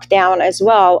is locked down as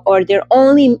well, or they're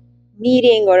only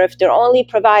meeting, or if they're only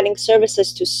providing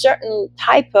services to certain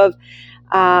type of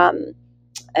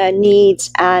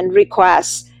needs and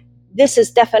requests, this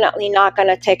is definitely not going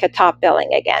to take a top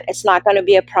billing again. It's not going to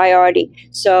be a priority.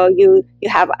 So you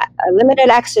have a limited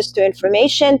access to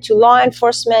information, to law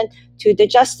enforcement, to the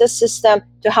justice system,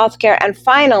 to healthcare. And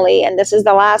finally, and this is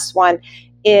the last one,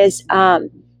 is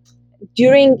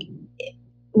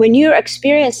when you're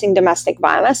experiencing domestic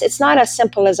violence, it's not as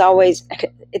simple as always.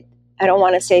 I don't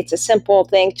want to say it's a simple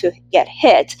thing to get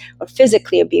hit or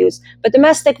physically abused, but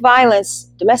domestic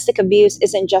abuse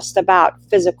isn't just about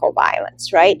physical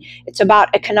violence, right? It's about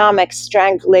economic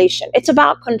strangulation. It's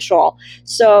about control.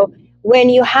 So when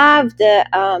you have the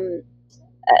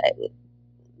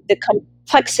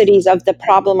complexities of the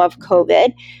problem of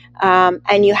COVID,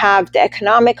 and you have the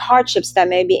economic hardships that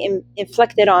may be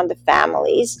inflicted on the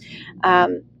families,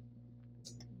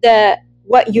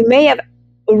 what you may have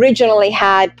originally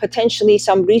had potentially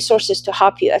some resources to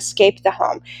help you escape the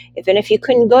home. Even if you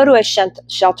couldn't go to a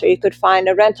shelter, you could find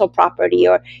a rental property,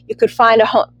 or you could find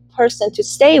a person to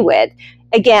stay with.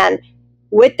 Again,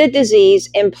 with the disease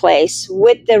in place,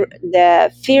 with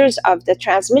the fears of the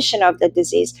transmission of the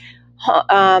disease,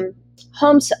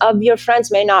 homes of your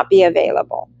friends may not be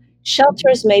available.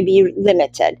 Shelters may be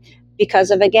limited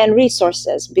because of, again,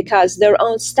 resources, because their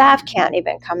own staff can't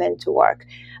even come into work.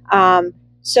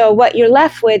 So what you're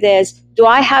left with is, do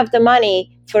I have the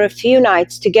money for a few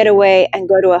nights to get away and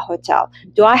go to a hotel?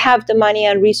 Do I have the money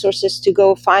and resources to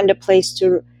go find a place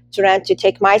to rent, to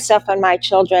take myself and my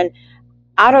children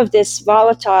out of this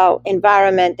volatile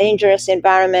environment, dangerous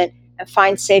environment, and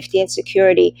find safety and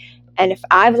security? And if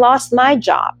I've lost my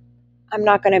job, I'm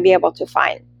not going to be able to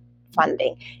find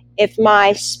funding. If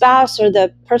my spouse or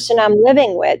the person I'm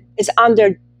living with is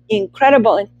under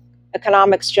incredible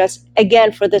economic stress,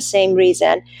 again, for the same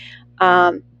reason,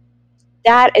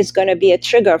 that is going to be a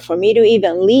trigger for me to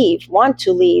even want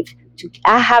to leave, to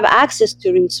have access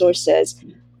to resources.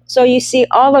 So you see,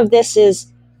 all of this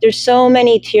there's so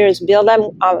many tiers built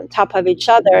on top of each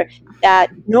other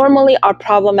that normally are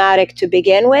problematic to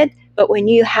begin with. But when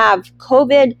you have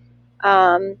COVID,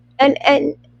 and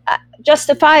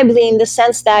justifiably in the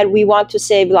sense that we want to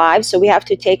save lives, so we have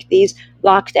to take these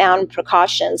lockdown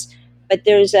precautions, but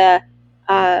there's a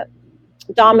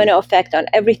domino effect on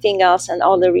everything else and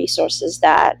all the resources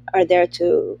that are there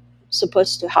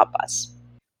supposed to help us.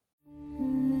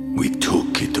 We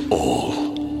took it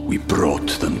all. We brought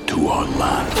them to our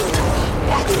land.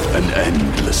 An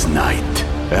endless night,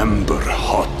 ember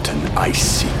hot and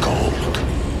icy cold.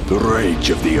 The rage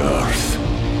of the earth.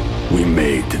 We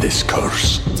made this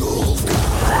curse.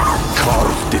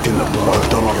 Carved it in the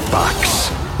blood on our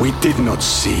backs. We did not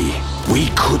see. We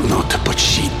could not, but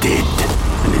she did.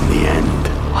 And in the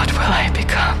end, what will I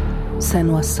become?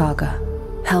 Senua's Saga.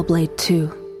 Hellblade 2.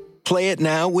 Play it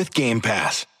now with Game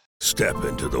Pass. Step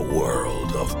into the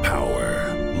world of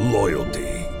power, loyalty,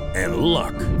 and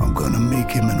luck. I'm gonna make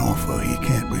him an offer he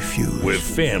can't refuse. With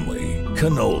family,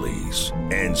 cannolis,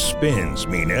 and spins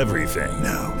mean everything.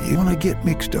 Now, you wanna get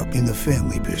mixed up in the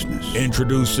family business.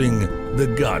 Introducing The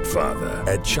Godfather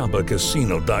at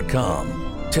ChumbaCasino.com.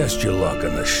 Test your luck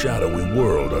in the shadowy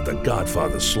world of The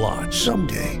Godfather slot.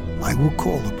 Someday, I will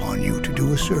call upon you to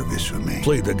do a service for me.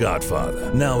 Play The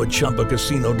Godfather, now at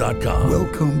ChumbaCasino.com.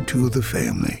 Welcome to the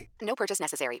family. No purchase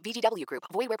necessary. VGW Group.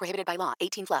 Void where prohibited by law.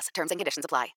 18+. Terms and conditions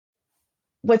apply.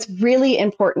 What's really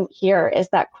important here is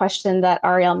that question that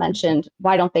Ariel mentioned,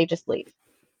 why don't they just leave?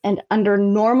 And under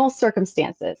normal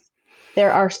circumstances,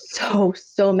 there are so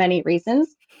many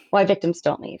reasons why victims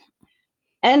don't leave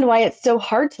and why it's so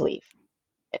hard to leave.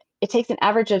 It takes an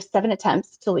average of 7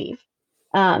 attempts to leave,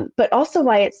 but also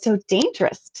why it's so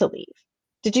dangerous to leave.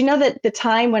 Did you know that the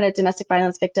time when a domestic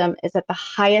violence victim is at the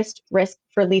highest risk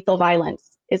for lethal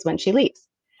violence is when she leaves?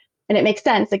 And it makes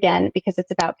sense, again, because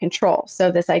it's about control.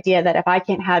 So this idea that if I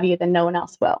can't have you, then no one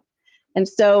else will. And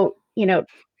so,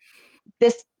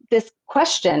 this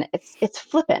question, it's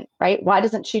flippant, right? Why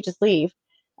doesn't she just leave?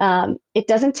 It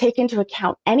doesn't take into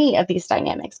account any of these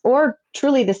dynamics or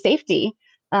truly the safety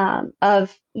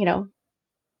of,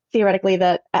 theoretically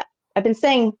I've been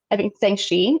saying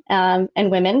she and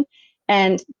women,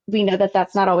 and we know that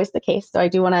that's not always the case. So I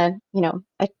do want to,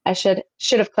 I should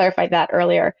have clarified that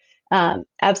earlier.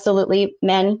 Absolutely,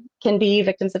 men can be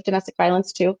victims of domestic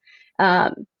violence too.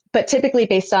 But typically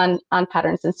based on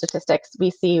patterns and statistics, we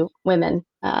see women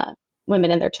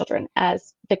and their children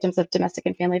as victims of domestic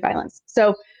and family violence.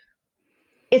 So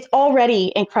it's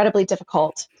already incredibly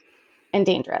difficult and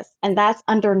dangerous, and that's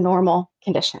under normal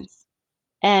conditions.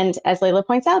 And as Leila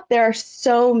points out, there are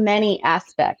so many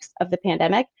aspects of the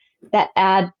pandemic that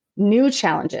add new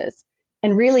challenges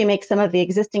and really make some of the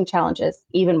existing challenges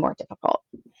even more difficult.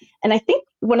 And I think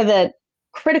one of the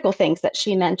critical things that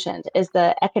she mentioned is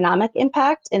the economic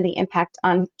impact and the impact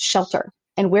on shelter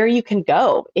and where you can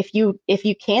go. If you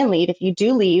can leave, if you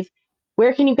do leave,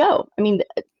 where can you go? I mean,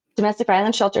 domestic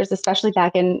violence shelters, especially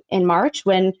back in March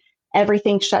when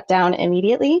everything shut down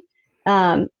immediately,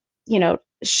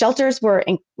 shelters were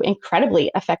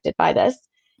incredibly affected by this.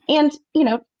 And,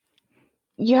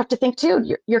 you have to think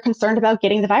too, you're concerned about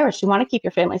getting the virus. You want to keep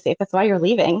your family safe. That's why you're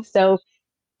leaving. So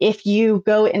if you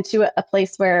go into a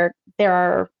place where there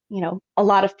are, a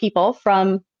lot of people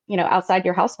from, outside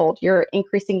your household, you're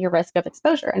increasing your risk of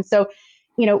exposure. And so,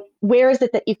 where is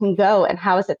it that you can go, and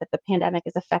how is it that the pandemic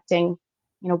is affecting,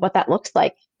 what that looks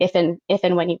like if and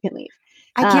when you can leave?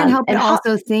 I can't help but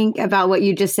also think about what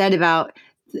you just said about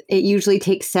it usually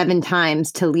takes 7 times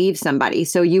to leave somebody.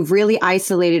 So you've really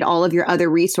isolated all of your other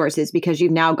resources because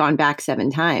you've now gone back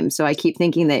 7 times. So I keep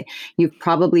thinking that you've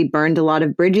probably burned a lot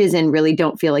of bridges and really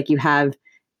don't feel like you have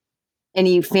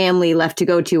any family left to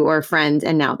go to or friends,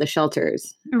 and now the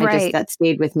shelters. Right. That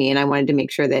stayed with me, and I wanted to make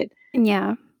sure that.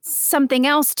 Yeah. Something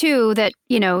else too that,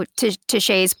 to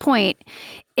Shay's point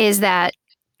is that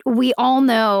we all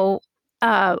know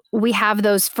we have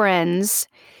those friends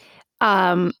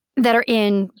that are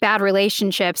in bad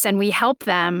relationships, and we help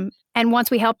them. And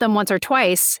once we help them once or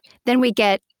twice, then we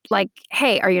get like,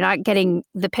 hey, are you not getting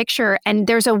the picture? And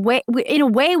there's a way, in a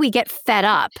way, we get fed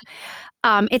up.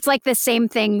 It's like the same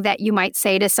thing that you might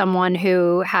say to someone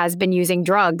who has been using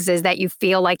drugs, is that you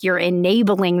feel like you're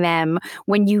enabling them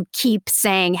when you keep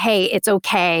saying, hey, it's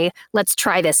okay, let's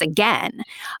try this again.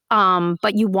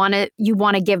 But you want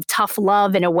to give tough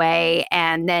love in a way,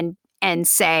 and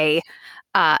say,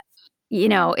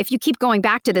 if you keep going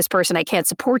back to this person, I can't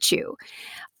support you.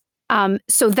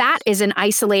 So that is an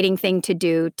isolating thing to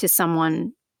do to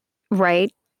someone,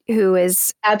 right, who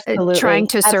is trying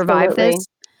to survive this.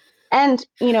 And,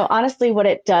 honestly, what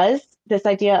it does, this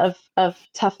idea of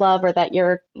tough love, or that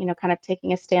you're, kind of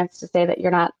taking a stance to say that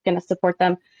you're not going to support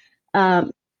them.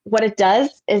 What it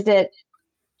does is it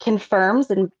confirms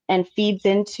and feeds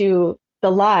into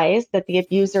the lies that the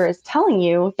abuser is telling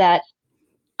you, that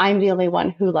I'm the only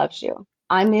one who loves you.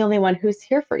 I'm the only one who's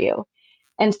here for you.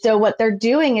 And so what they're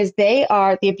doing is the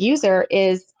abuser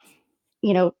is,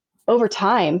 over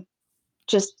time,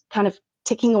 just kind of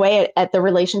ticking away at the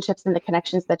relationships and the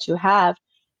connections that you have,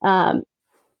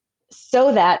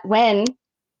 so that when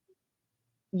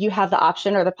you have the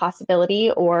option or the possibility,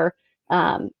 or,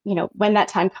 when that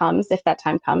time comes, if that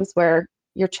time comes where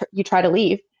you try to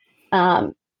leave,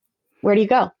 where do you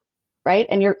go? Right.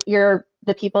 And you're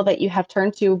the people that you have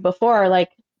turned to before are like,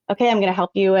 okay, I'm going to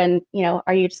help you. And,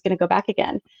 are you just going to go back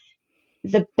again?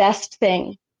 The best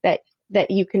thing that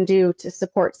you can do to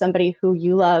support somebody who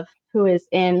you love, who is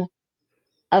in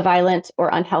a violent or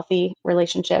unhealthy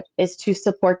relationship, is to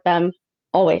support them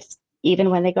always, even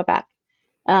when they go back.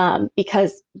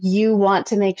 Because you want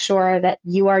to make sure that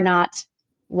you are not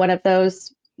one of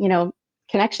those,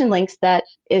 connection links that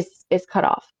is cut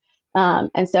off.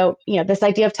 And so, this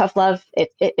idea of tough love,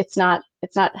 it's not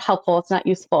helpful. It's not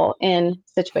useful in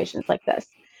situations like this.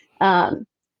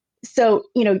 So,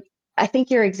 I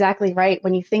think you're exactly right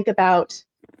when you think about,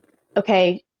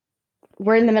 okay,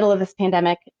 we're in the middle of this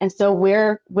pandemic. And so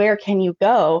where can you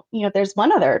go? There's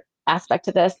one other aspect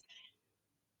to this.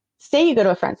 Say you go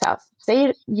to a friend's house,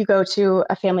 say you go to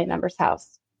a family member's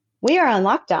house. We are on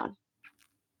lockdown.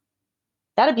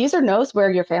 That abuser knows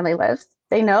where your family lives.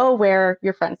 They know where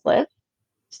your friends live.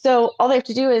 So all they have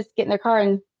to do is get in their car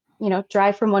and,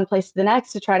 drive from one place to the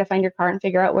next to try to find your car and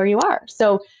figure out where you are.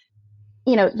 So,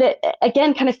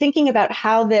 again, kind of thinking about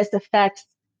how this affects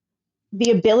the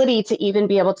ability to even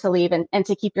be able to leave and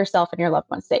to keep yourself and your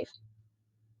loved ones safe.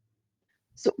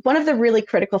 So one of the really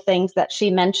critical things that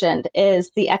she mentioned is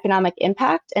the economic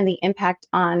impact and the impact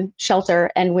on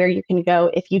shelter and where you can go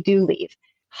if you do leave.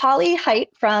 Holly Hight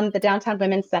from the Downtown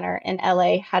Women's Center in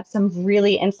LA had some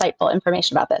really insightful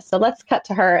information about this. So let's cut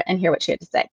to her and hear what she had to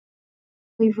say.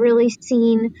 We've really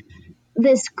seen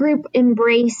this group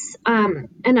embrace an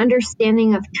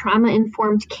understanding of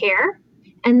trauma-informed care.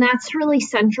 And that's really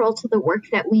central to the work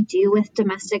that we do with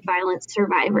domestic violence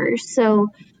survivors. So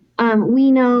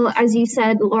we know, as you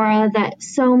said, Laura, that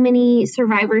so many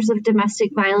survivors of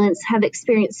domestic violence have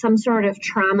experienced some sort of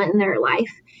trauma in their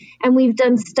life. And we've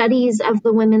done studies of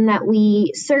the women that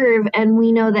we serve, and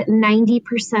we know that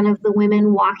 90% of the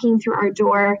women walking through our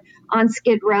door on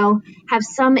Skid Row have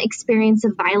some experience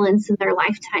of violence in their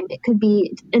lifetime. It could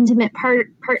be intimate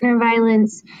partner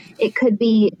violence. It could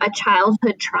be a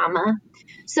childhood trauma.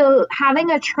 So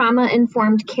having a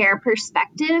trauma-informed care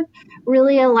perspective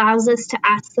really allows us to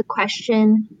ask the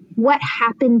question, what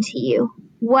happened to you?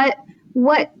 What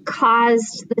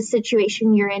caused the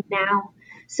situation you're in now?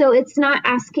 So it's not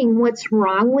asking what's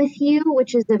wrong with you,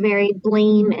 which is a very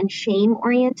blame and shame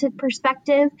oriented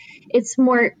perspective. It's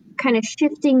more kind of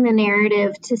shifting the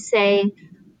narrative to say,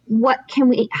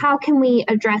 how can we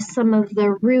address some of the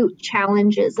root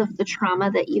challenges of the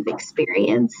trauma that you've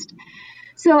experienced?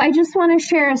 So I just want to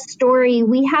share a story.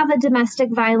 We have a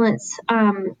domestic violence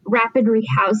rapid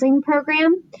rehousing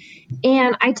program.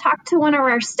 And I talked to one of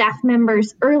our staff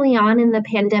members early on in the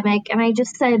pandemic, and I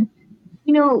just said,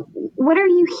 what are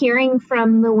you hearing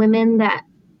from the women that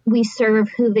we serve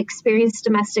who've experienced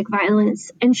domestic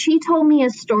violence? And she told me a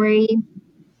story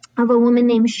of a woman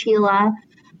named Sheila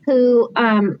who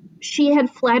she had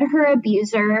fled her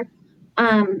abuser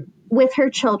with her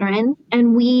children,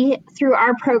 and we, through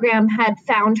our program, had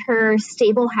found her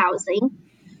stable housing.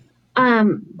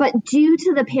 But due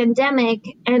to the pandemic,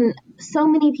 and so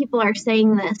many people are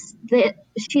saying this, that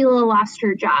Sheila lost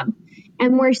her job.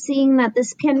 And we're seeing that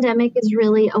this pandemic is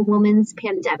really a woman's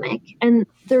pandemic. And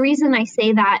the reason I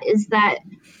say that is that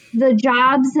the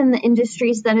jobs and the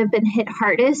industries that have been hit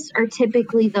hardest are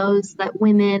typically those that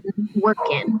women work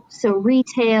in. So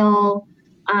retail,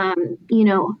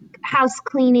 house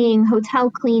cleaning,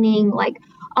 hotel cleaning, like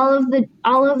all of the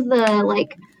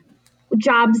like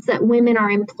jobs that women are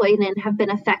employed in have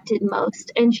been affected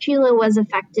most. And Sheila was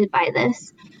affected by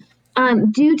this.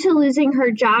 Due to losing her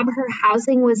job, her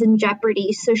housing was in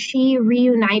jeopardy. So she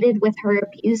reunited with her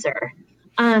abuser.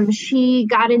 She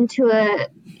had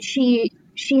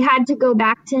to go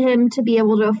back to him to be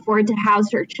able to afford to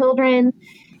house her children.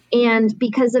 And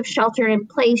because of shelter in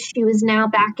place, she was now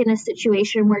back in a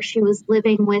situation where she was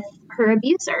living with her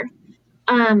abuser.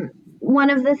 One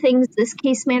of the things this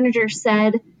case manager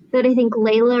said that I think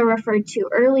Leila referred to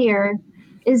earlier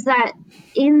is that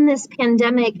in this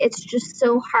pandemic, it's just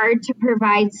so hard to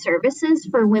provide services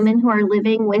for women who are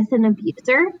living with an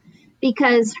abuser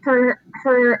because her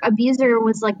abuser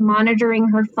was like monitoring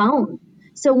her phone.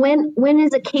 So when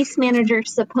is a case manager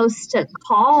supposed to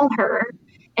call her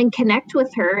and connect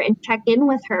with her and check in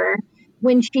with her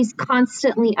when she's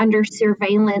constantly under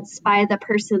surveillance by the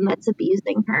person that's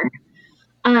abusing her?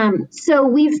 So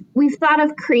we've thought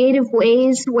of creative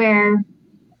ways where,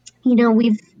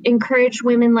 we've encouraged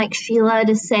women like Sheila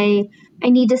to say, I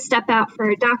need to step out for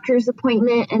a doctor's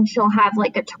appointment, and she'll have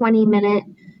like a 20-minute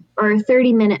or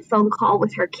 30-minute phone call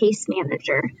with her case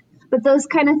manager. But those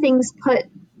kind of things put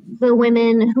the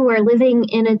women who are living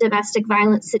in a domestic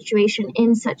violence situation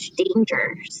in such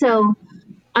danger. So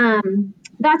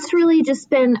that's really just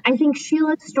been, I think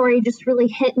Sheila's story just really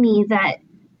hit me that,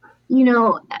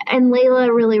 and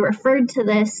Leila really referred to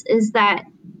this, is that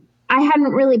I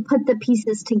hadn't really put the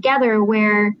pieces together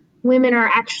where women are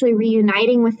actually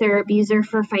reuniting with their abuser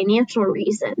for financial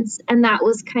reasons. And that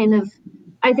was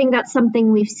I think that's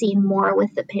something we've seen more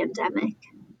with the pandemic.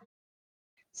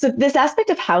 So this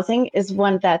aspect of housing is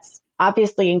one that's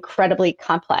obviously incredibly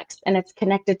complex, and it's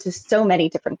connected to so many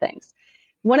different things.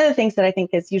 One of the things that I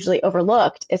think is usually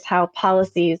overlooked is how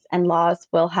policies and laws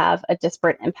will have a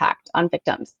disparate impact on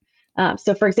victims.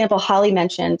 So for example, Holly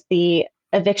mentioned the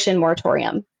eviction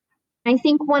moratorium. I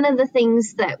think one of the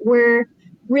things that we're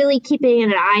really keeping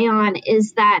an eye on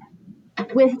is that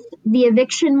with the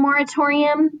eviction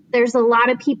moratorium, there's a lot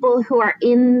of people who are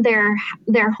in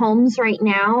their homes right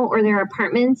now or their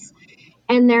apartments,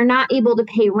 and they're not able to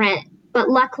pay rent. But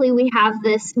luckily we have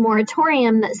this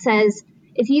moratorium that says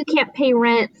if you can't pay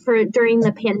rent during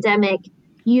the pandemic,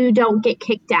 you don't get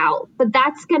kicked out. But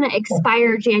that's going to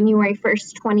expire January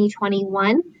 1st,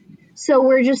 2021. So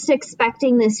we're just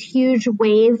expecting this huge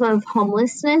wave of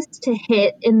homelessness to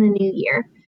hit in the new year.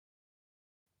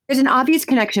 There's an obvious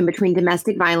connection between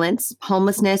domestic violence,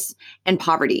 homelessness, and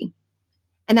poverty.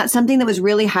 And that's something that was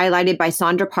really highlighted by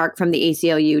Sandra Park from the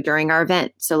ACLU during our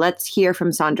event. So let's hear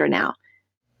from Sandra now.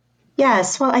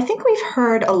 Yes, well, I think we've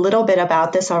heard a little bit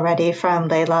about this already from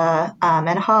Leila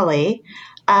and Holly.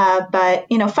 But,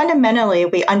 fundamentally,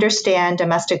 we understand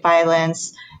domestic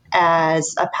violence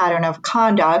as a pattern of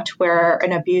conduct where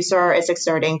an abuser is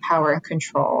exerting power and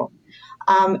control.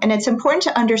 And it's important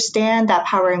to understand that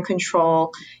power and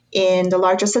control in the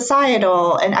larger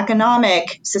societal and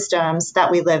economic systems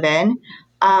that we live in,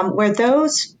 where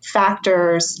those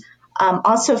factors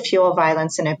also fuel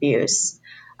violence and abuse.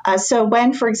 So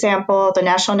when, for example, the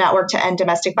National Network to End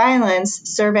Domestic Violence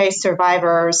surveys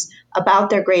survivors about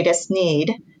their greatest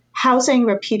need, housing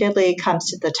repeatedly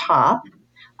comes to the top.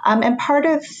 And part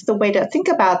of the way to think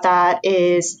about that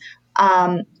is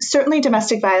certainly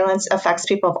domestic violence affects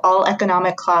people of all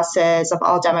economic classes, of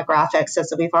all demographics,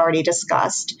 as we've already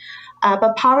discussed.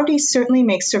 But poverty certainly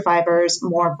makes survivors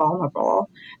more vulnerable.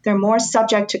 They're more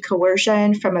subject to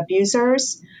coercion from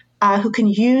abusers who can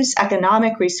use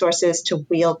economic resources to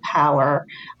wield power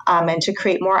and to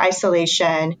create more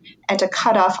isolation and to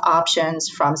cut off options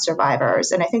from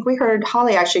survivors. And I think we heard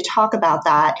Holly actually talk about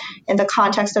that in the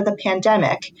context of the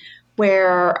pandemic,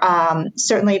 where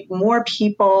certainly more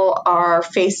people are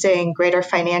facing greater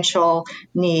financial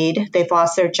need. They've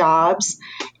lost their jobs,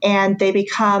 and they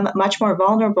become much more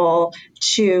vulnerable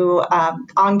to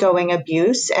ongoing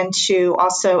abuse and to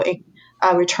also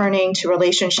returning to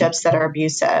relationships that are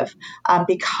abusive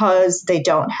because they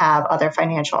don't have other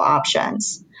financial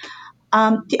options.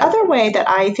 The other way that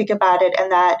I think about it,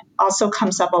 and that also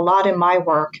comes up a lot in my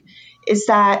work, is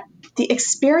that the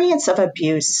experience of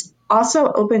abuse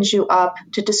also opens you up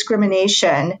to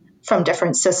discrimination from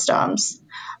different systems.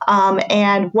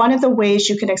 And one of the ways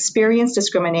you can experience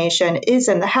discrimination is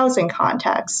in the housing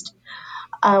context.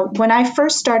 When I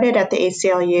first started at the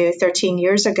ACLU 13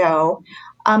 years ago,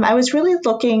 I was really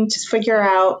looking to figure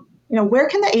out, where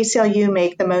can the ACLU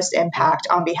make the most impact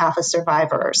on behalf of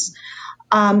survivors?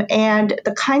 And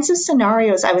the kinds of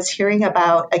scenarios I was hearing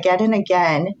about again and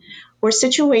again were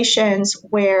situations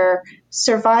where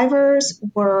survivors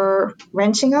were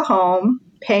renting a home,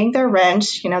 paying their rent,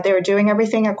 they were doing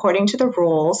everything according to the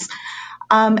rules,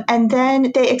 and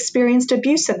then they experienced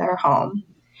abuse in their home.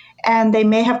 And they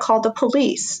may have called the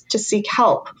police to seek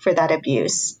help for that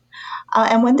abuse.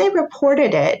 And when they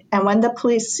reported it, and when the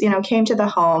police, came to the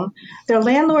home, their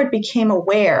landlord became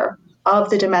aware of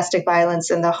the domestic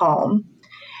violence in the home.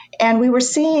 And we were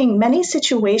seeing many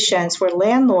situations where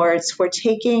landlords were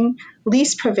taking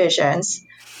lease provisions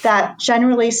that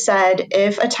generally said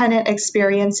if a tenant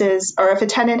experiences or if a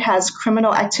tenant has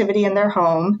criminal activity in their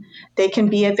home, they can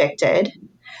be evicted,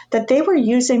 that they were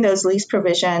using those lease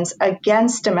provisions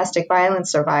against domestic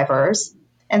violence survivors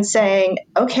and saying,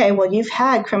 okay, well, you've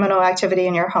had criminal activity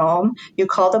in your home. You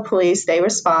called the police. They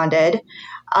responded.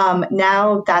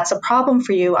 Now that's a problem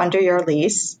for you under your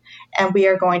lease, and we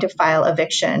are going to file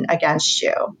eviction against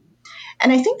you.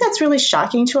 And I think that's really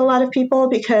shocking to a lot of people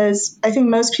because I think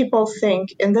most people think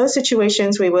in those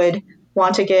situations we would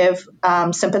want to give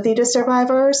sympathy to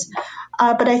survivors.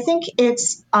 But I think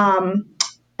it's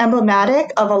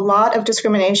emblematic of a lot of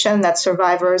discrimination that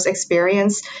survivors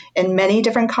experience in many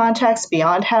different contexts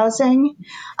beyond housing,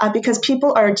 because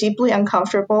people are deeply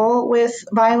uncomfortable with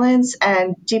violence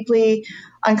and deeply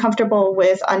uncomfortable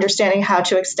with understanding how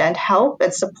to extend help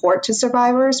and support to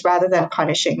survivors rather than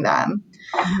punishing them.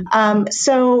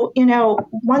 So,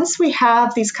 once we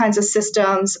have these kinds of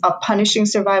systems of punishing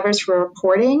survivors for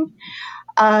reporting,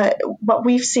 what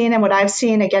we've seen and what I've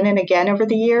seen again and again over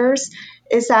the years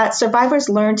is that survivors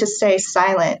learn to stay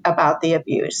silent about the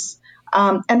abuse.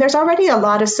 And there's already a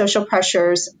lot of social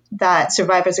pressures that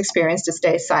survivors experience to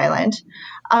stay silent.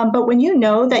 But when you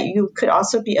know that you could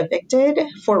also be evicted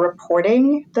for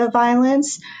reporting the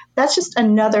violence, that's just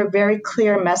another very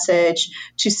clear message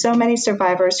to so many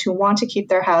survivors who want to keep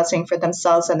their housing for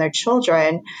themselves and their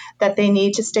children that they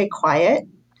need to stay quiet.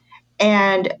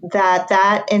 And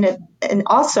that and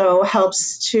also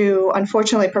helps to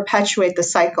unfortunately perpetuate the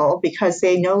cycle because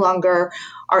they no longer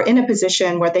are in a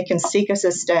position where they can seek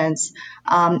assistance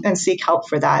and seek help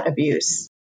for that abuse.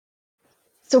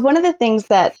 So one of the things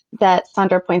that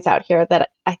Sandra points out here that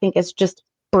I think is just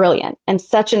brilliant and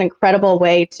such an incredible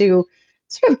way to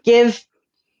sort of give,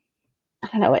 I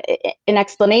don't know, an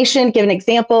explanation, give an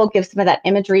example, give some of that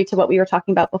imagery to what we were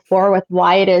talking about before with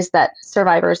why it is that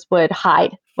survivors would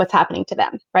hide what's happening to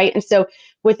them, right? And so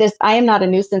with this I Am Not a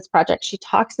Nuisance project, she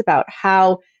talks about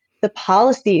how the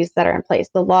policies that are in place,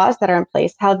 the laws that are in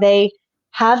place, how they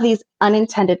have these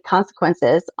unintended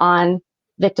consequences on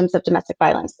victims of domestic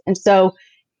violence. And so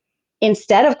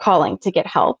instead of calling to get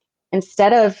help,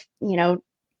 instead of,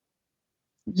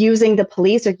 using the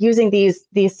police or using these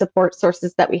support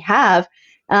sources that we have,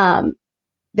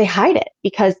 they hide it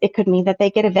because it could mean that they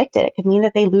get evicted. It could mean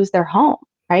that they lose their home,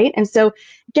 right? And so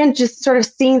again, just sort of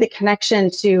seeing the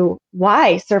connection to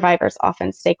why survivors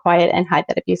often stay quiet and hide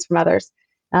that abuse from others,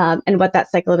 and what that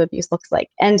cycle of abuse looks like.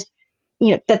 And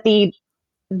that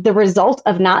the result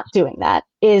of not doing that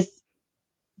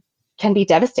can be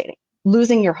devastating.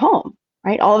 Losing your home,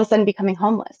 right? All of a sudden becoming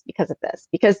homeless because of this,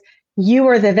 because you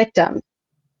are the victim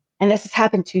and this has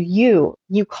happened to you.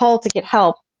 You call to get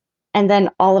help, and then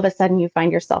all of a sudden you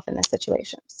find yourself in this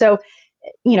situation. So,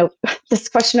 this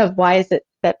question of why is it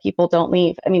that people don't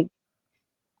leave? I mean,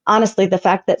 honestly, the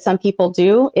fact that some people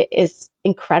do is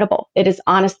incredible. It is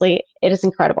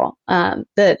incredible.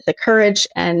 The courage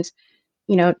and,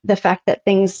 the fact that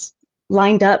things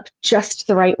lined up just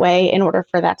the right way in order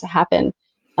for that to happen.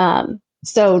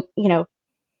 So,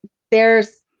 there's,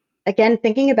 again,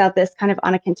 thinking about this kind of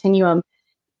on a continuum,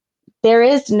 there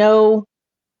is no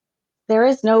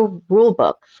rule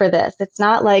book for this. It's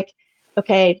not like,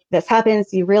 okay, this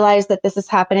happens, you realize that this is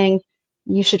happening,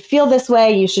 you should feel this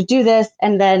way, you should do this,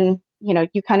 and then,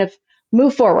 you kind of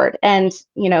move forward and,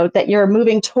 that you're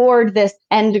moving toward this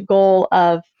end goal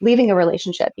of leaving a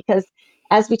relationship. Because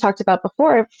as we talked about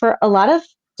before, for a lot of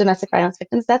domestic violence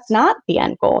victims, that's not the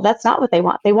end goal. That's not what they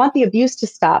want. They want the abuse to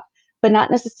stop, but not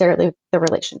necessarily the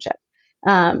relationship.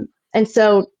 And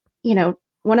so,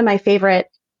 one of my favorite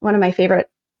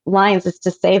lines is to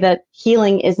say that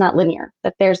healing is not linear,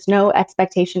 that there's no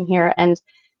expectation here. And,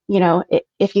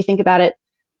 if you think about it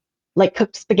like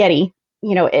cooked spaghetti,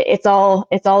 it's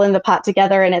all in the pot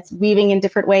together and it's weaving in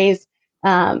different ways.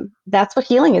 That's what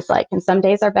healing is like. And some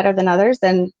days are better than others,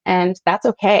 and that's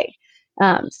okay.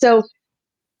 So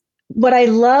what I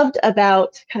loved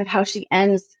about kind of how she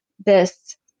ends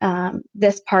this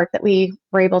part that we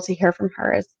were able to hear from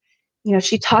her is,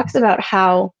 she talks about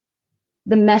how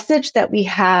the message that we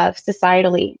have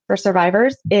societally for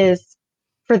survivors is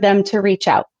for them to reach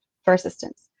out for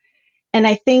assistance. And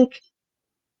I think,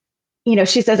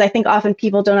 she says, I think often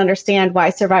people don't understand why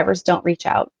survivors don't reach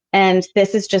out. And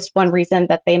this is just one reason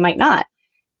that they might not.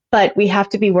 But we have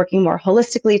to be working more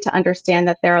holistically to understand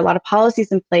that there are a lot of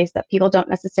policies in place that people don't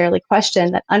necessarily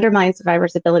question that undermine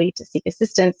survivors' ability to seek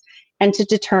assistance and to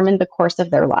determine the course of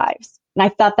their lives. And I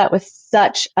thought that was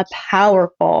such a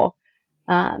powerful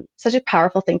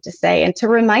thing to say, and to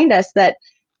remind us that,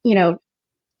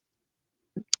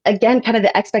 again, kind of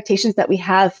the expectations that we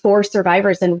have for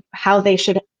survivors and how they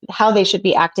should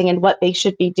be acting and what they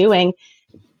should be doing.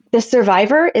 The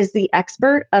survivor is the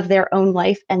expert of their own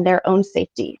life and their own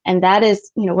safety. And that is,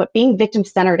 what being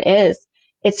victim-centered is.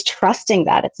 It's trusting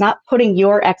that. It's not putting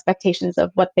your expectations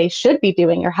of what they should be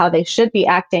doing or how they should be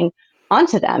acting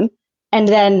onto them, and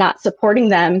then not supporting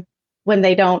them when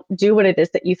they don't do what it is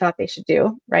that you thought they should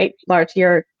do, right? Laura,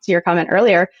 to your comment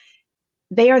earlier,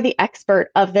 they are the expert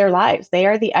of their lives. They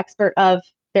are the expert of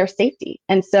their safety.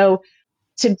 And so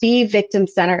to be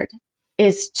victim-centered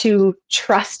is to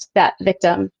trust that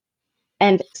victim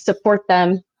and support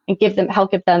them and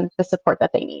help give them the support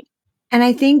that they need. And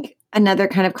I think another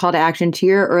kind of call to action to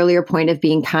your earlier point of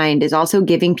being kind is also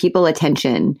giving people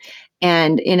attention.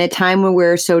 And in a time when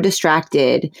we're so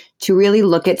distracted, to really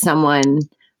look at someone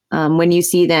when you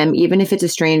see them, even if it's a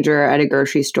stranger at a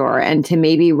grocery store, and to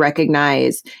maybe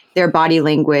recognize their body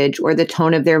language or the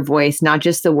tone of their voice, not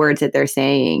just the words that they're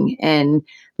saying, and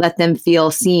let them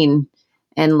feel seen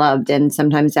and loved. And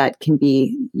sometimes that can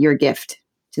be your gift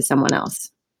to someone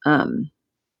else.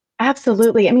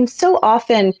 Absolutely. I mean, so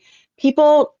often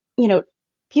people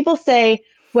say,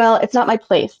 well, it's not my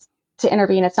place to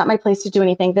intervene. It's not my place to do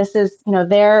anything. This is,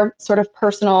 their sort of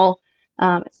personal,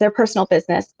 it's their personal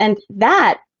business. And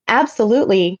that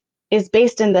absolutely is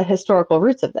based in the historical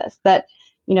roots of this, that,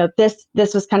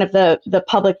 this was kind of the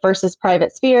public versus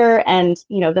private sphere. And,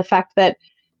 the fact that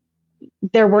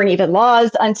there weren't even laws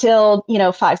until,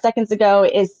 5 seconds ago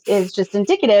is just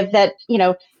indicative that,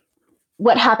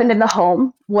 what happened in the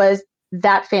home was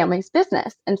that family's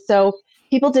business. And so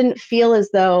people didn't feel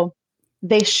as though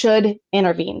they should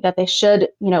intervene, that they should,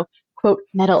 quote,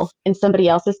 meddle in somebody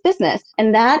else's business.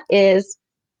 And that is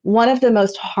one of the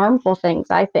most harmful things,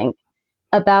 I think,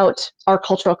 about our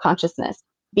cultural consciousness,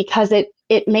 because it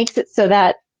makes it so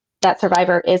that that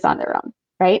survivor is on their own,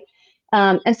 right?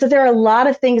 And so there are a lot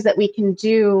of things that we can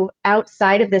do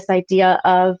outside of this idea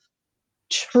of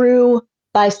true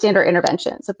bystander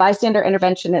intervention. So bystander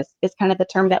intervention is kind of the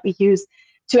term that we use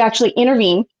to actually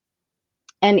intervene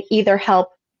and either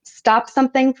help stop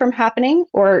something from happening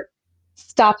or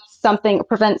stop something or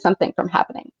prevent something from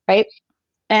happening, right?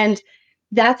 And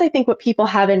that's, I think, what people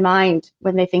have in mind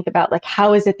when they think about, like,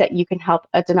 how is it that you can help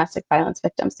a domestic violence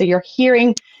victim? So you're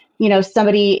hearing,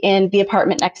 somebody in the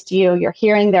apartment next to you, you're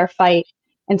hearing their fight.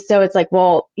 And so it's like,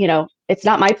 well, it's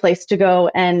not my place to go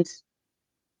and,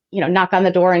 knock on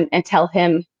the door and tell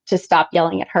him to stop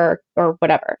yelling at her or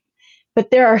whatever. But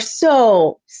there are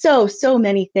so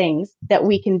many things that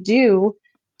we can do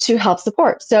to help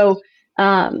support. So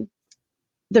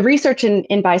the research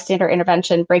in bystander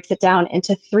intervention breaks it down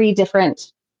into three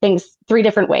different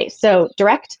ways. So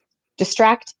direct,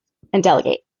 distract, and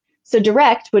delegate. So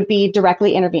direct would be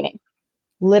directly intervening,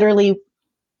 literally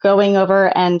going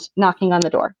over and knocking on the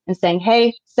door and saying,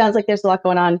 hey, sounds like there's a lot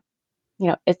going on.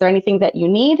 Is there anything that you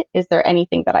need? Is there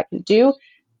anything that I can do?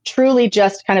 Truly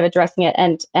just kind of addressing it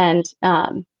and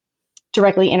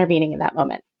directly intervening in that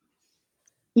moment.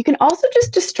 You can also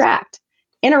just distract,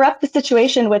 interrupt the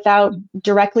situation without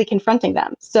directly confronting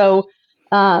them. So,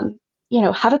 have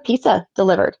a pizza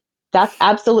delivered. That's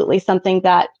absolutely something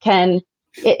that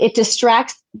it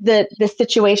distracts the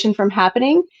situation from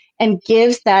happening and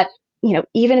gives that,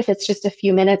 even if it's just a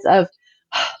few minutes of,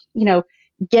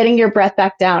 getting your breath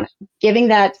back down, giving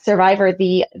that survivor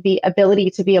the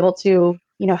ability to be able to,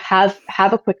 have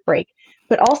a quick break,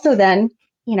 but also then,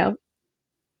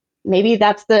 maybe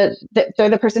that's they're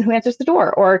the person who answers the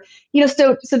door, or,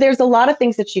 so there's a lot of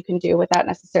things that you can do without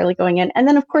necessarily going in. And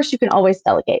then of course you can always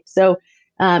delegate. So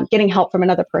getting help from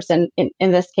another person,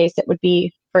 in this case, it would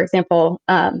be, for example,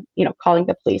 calling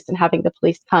the police and having the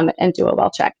police come and do a well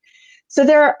check. So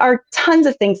there are tons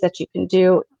of things that you can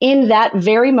do in that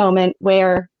very moment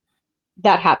where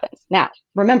that happens. Now,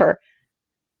 remember,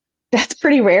 that's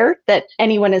pretty rare that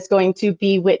anyone is going to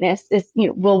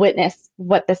will witness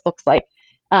what this looks like,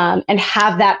 and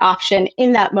have that option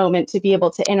in that moment to be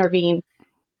able to intervene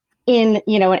in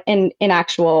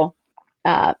actual,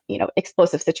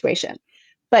 explosive situation.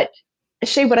 But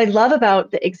Shay, what I love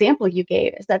about the example you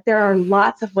gave is that there are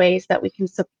lots of ways that we can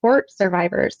support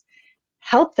survivors,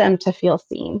 help them to feel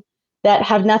seen, that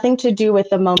have nothing to do with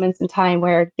the moments in time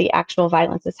where the actual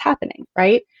violence is happening,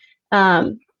 right?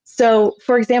 So,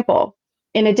 for example,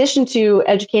 in addition to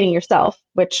educating yourself,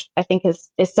 which I think is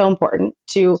so important,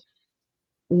 to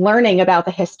learning about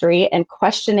the history and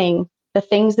questioning the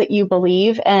things that you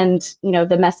believe and,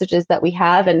 the messages that we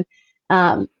have, and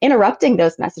interrupting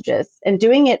those messages and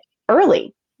doing it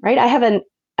early, right? I have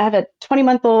a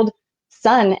 20-month-old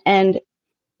son, and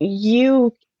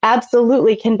you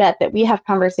absolutely can bet that we have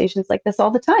conversations like this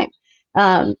all the time.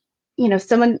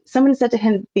 Someone said to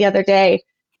him the other day,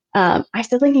 I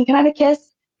said, Lincoln, can I have a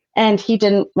kiss? And he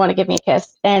didn't want to give me a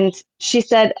kiss. And she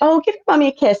said, oh, give your mommy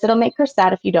a kiss. It'll make her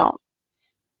sad if you don't.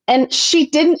 And she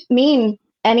didn't mean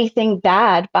anything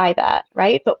bad by that,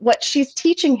 right? But what she's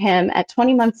teaching him at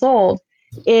 20 months old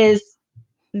is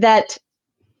that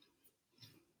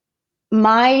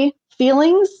my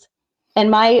feelings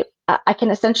and I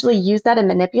can essentially use that and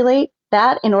manipulate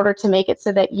that in order to make it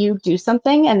so that you do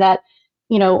something, and that,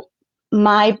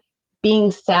 my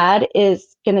being sad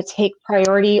is going to take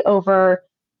priority over,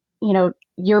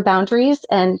 your boundaries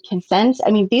and consent.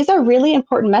 I mean, these are really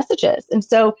important messages. And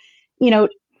so,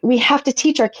 we have to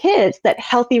teach our kids that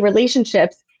healthy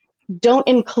relationships don't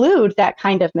include that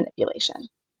kind of manipulation,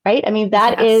 right? I mean,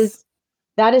 that is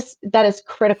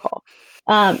critical.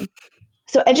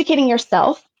 So educating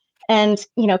yourself and,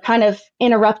 kind of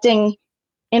interrupting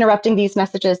these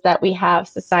messages that we have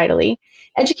societally,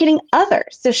 educating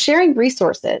others. So sharing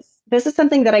resources. This is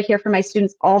something that I hear from my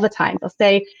students all the time. They'll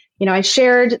say, I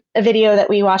shared a video that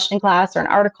we watched in class or an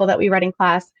article that we read in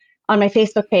class on my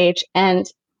Facebook page, and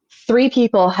 3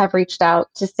 people have reached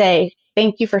out to say,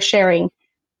 thank you for sharing.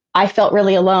 I felt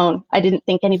really alone. I didn't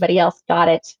think anybody else got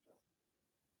it.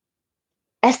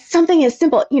 As something as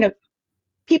simple,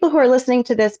 people who are listening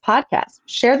to this podcast,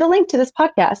 share the link to this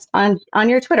podcast on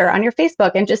your Twitter, on your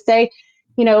Facebook, and just say,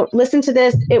 listen to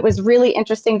this. It was really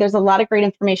interesting. There's a lot of great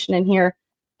information in here.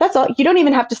 That's all. You don't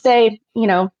even have to say,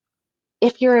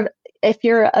 if you're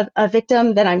a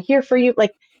victim, then I'm here for you.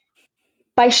 Like,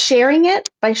 by sharing it,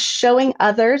 by showing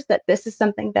others that this is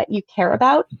something that you care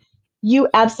about, you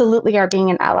absolutely are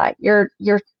being an ally. You're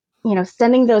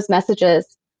sending those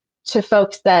messages to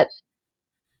folks that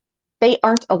they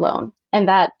aren't alone. and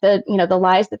that the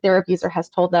lies that their abuser has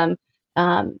told them,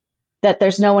 that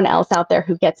there's no one else out there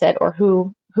who gets it or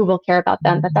who will care about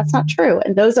them, that's not true.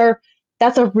 And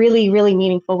that's a really, really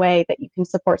meaningful way that you can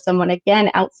support someone,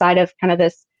 again, outside of kind of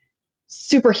this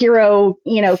superhero,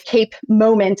 cape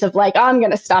moment of like, I'm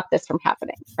going to stop this from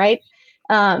happening. Right.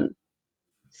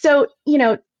 So,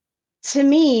 to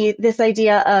me, this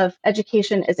idea of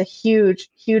education is a huge,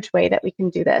 huge way that we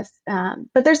can do this.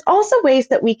 But there's also ways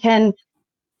that we can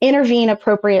intervene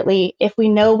appropriately if we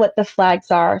know what the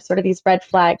flags are, sort of these red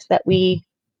flags that we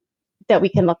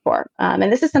can look for. And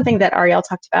this is something that Ariel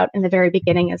talked about in the very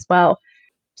beginning as well.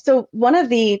 So one of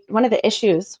the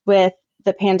issues with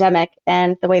the pandemic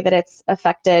and the way that it's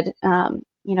affected,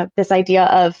 this idea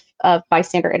of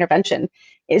bystander intervention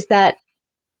is that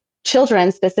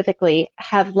children specifically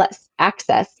have less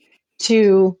access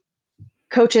to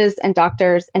coaches and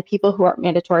doctors and people who are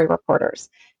mandatory reporters.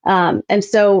 And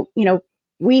so,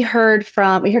 we heard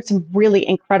some really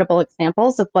incredible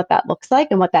examples of what that looks like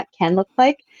and what that can look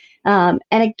like. And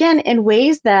again, in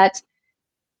ways that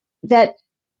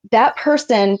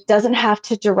person doesn't have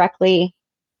to directly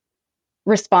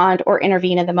respond or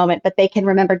intervene in the moment, but they can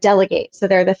remember delegate. So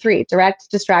they're the three: direct,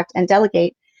 distract, and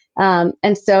delegate.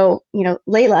 And so,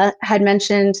 Leila had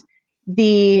mentioned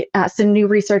some new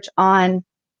research on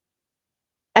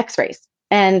X-rays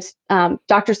and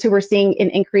doctors who were seeing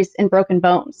an increase in broken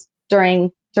bones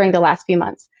during the last few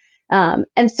months.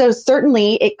 And so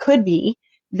certainly it could be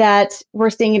that we're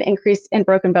seeing an increase in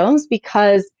broken bones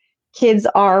because kids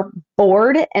are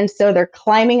bored, and so they're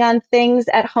climbing on things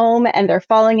at home and they're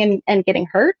falling and getting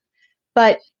hurt.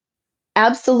 But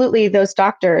absolutely, those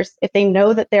doctors, if they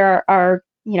know that there are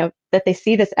that they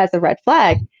see this as a red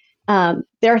flag,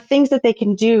 there are things that they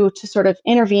can do to sort of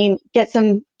intervene, get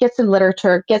some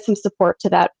literature, get some support to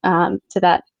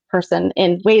that person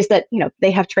in ways that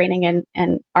they have training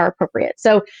and are appropriate.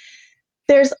 So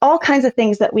there's all kinds of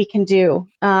things that we can do.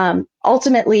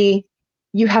 Ultimately,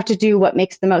 you have to do what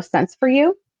makes the most sense for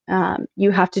you.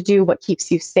 You have to do what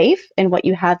keeps you safe and what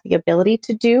you have the ability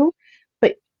to do.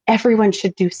 But everyone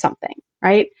should do something,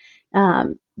 right?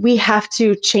 We have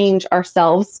to change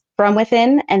ourselves from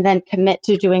within and then commit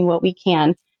to doing what we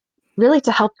can really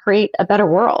to help create a better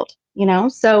world,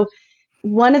 So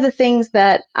one of the things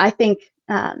that I think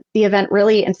the event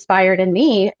really inspired in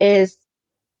me is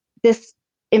this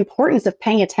importance of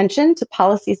paying attention to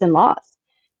policies and laws.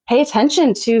 Pay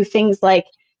attention to things like,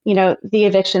 the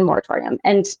eviction moratorium.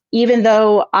 And even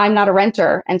though I'm not a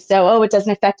renter and so, it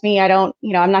doesn't affect me, I'm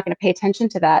not going to pay attention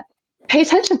to that. Pay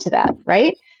attention to that,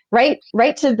 right?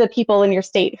 Write to the people in your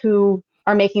state who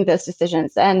are making those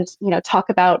decisions and, talk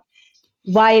about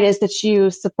why it is that you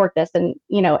support this and,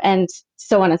 and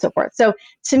so on and so forth. So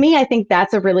to me, I think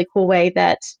that's a really cool way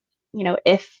that,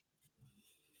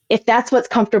 if that's what's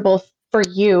comfortable for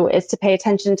you is to pay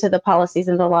attention to the policies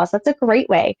and the laws, that's a great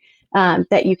way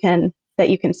that you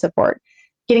can support.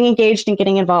 Getting engaged and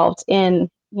getting involved in,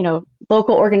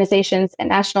 local organizations and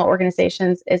national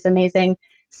organizations is amazing.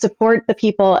 Support the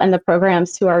people and the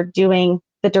programs who are doing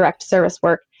the direct service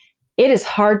work. It is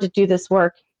hard to do this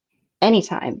work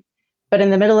anytime, but in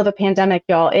the middle of a pandemic,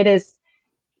 y'all, it is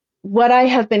what I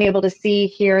have been able to see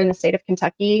here in the state of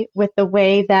Kentucky with the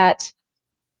way that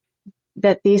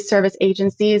these service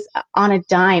agencies on a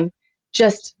dime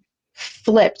just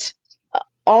flipped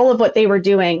all of what they were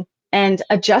doing and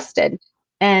adjusted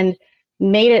and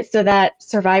made it so that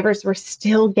survivors were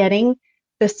still getting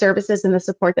the services and the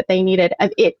support that they needed.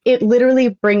 It literally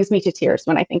brings me to tears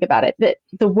when I think about it. That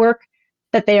the work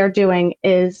that they are doing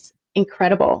is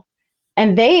incredible.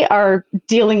 And they are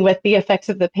dealing with the effects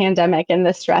of the pandemic and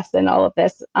the stress and all of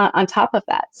this on top of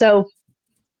that. So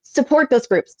support those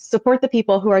groups, support the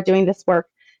people who are doing this work,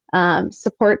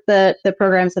 support the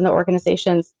programs and the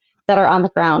organizations that are on the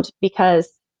ground, because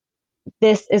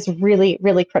this is really,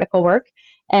 really critical work.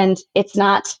 And it's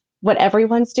not what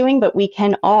everyone's doing, but we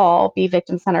can all be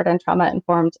victim-centered and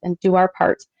trauma-informed and do our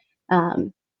part,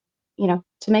 to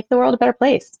make the world a better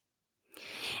place.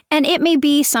 And it may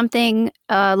be something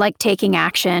like taking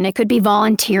action. It could be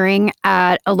volunteering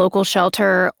at a local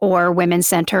shelter or women's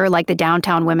center like the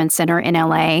Downtown Women's Center in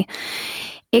LA.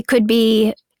 It could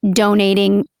be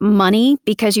donating money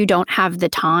because you don't have the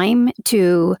time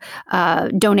to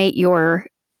donate your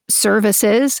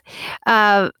services.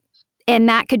 And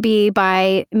that could be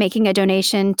by making a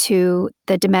donation to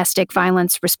the Domestic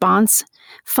Violence Response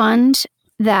Fund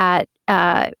that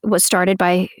was started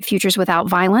by Futures Without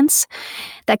Violence.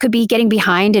 That could be getting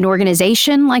behind an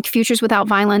organization like Futures Without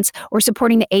Violence or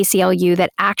supporting the ACLU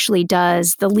that actually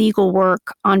does the legal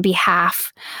work on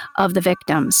behalf of the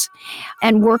victims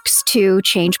and works to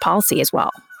change policy as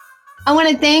well. I want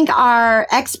to thank our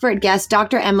expert guest,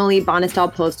 Dr. Emily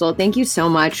Bonistal Postel. Thank you so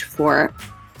much for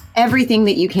everything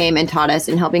that you came and taught us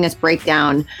and helping us break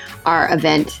down our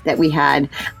event that we had.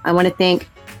 I want to thank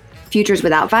Futures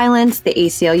Without Violence, the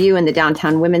ACLU, and the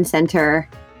Downtown Women's Center.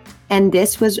 And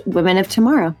this was Women of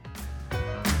Tomorrow.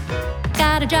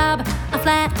 Got a job, a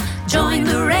flat, join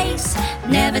the race.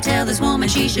 Never tell this woman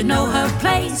she should know her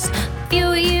place.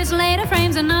 Few years later,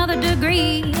 frames another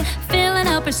degree. Filling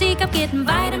up her C-cup, getting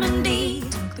vitamin D.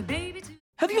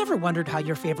 Have you ever wondered how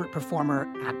your favorite performer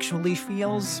actually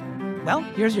feels? Well,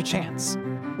 here's your chance.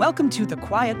 Welcome to The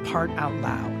Quiet Part Out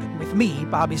Loud with me,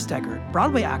 Bobby Steggert,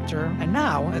 Broadway actor and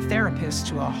now a therapist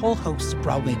to a whole host of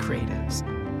Broadway creatives.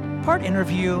 Part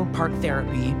interview, part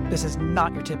therapy, this is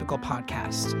not your typical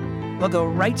podcast. We'll go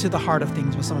right to the heart of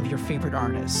things with some of your favorite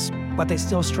artists, what they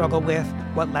still struggle with,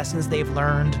 what lessons they've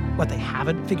learned, what they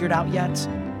haven't figured out yet.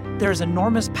 There's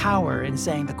enormous power in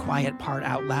saying the quiet part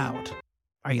out loud.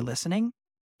 Are you listening?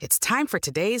 It's time for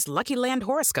today's Lucky Land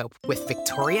horoscope with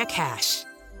Victoria Cash.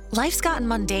 Life's gotten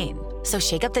mundane, so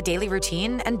shake up the daily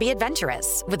routine and be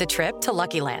adventurous with a trip to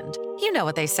Lucky Land. You know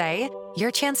what they say,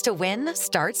 your chance to win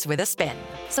starts with a spin.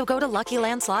 So go to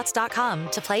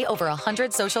LuckyLandSlots.com to play over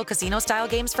 100 social casino-style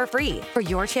games for free for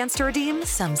your chance to redeem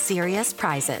some serious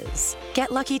prizes.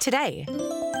 Get lucky today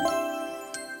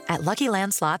at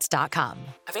LuckyLandSlots.com.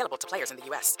 Available to players in the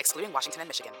U.S., excluding Washington and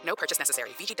Michigan. No purchase necessary.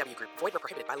 VGW Group. Void where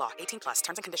prohibited by law. 18+.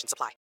 Terms and conditions apply.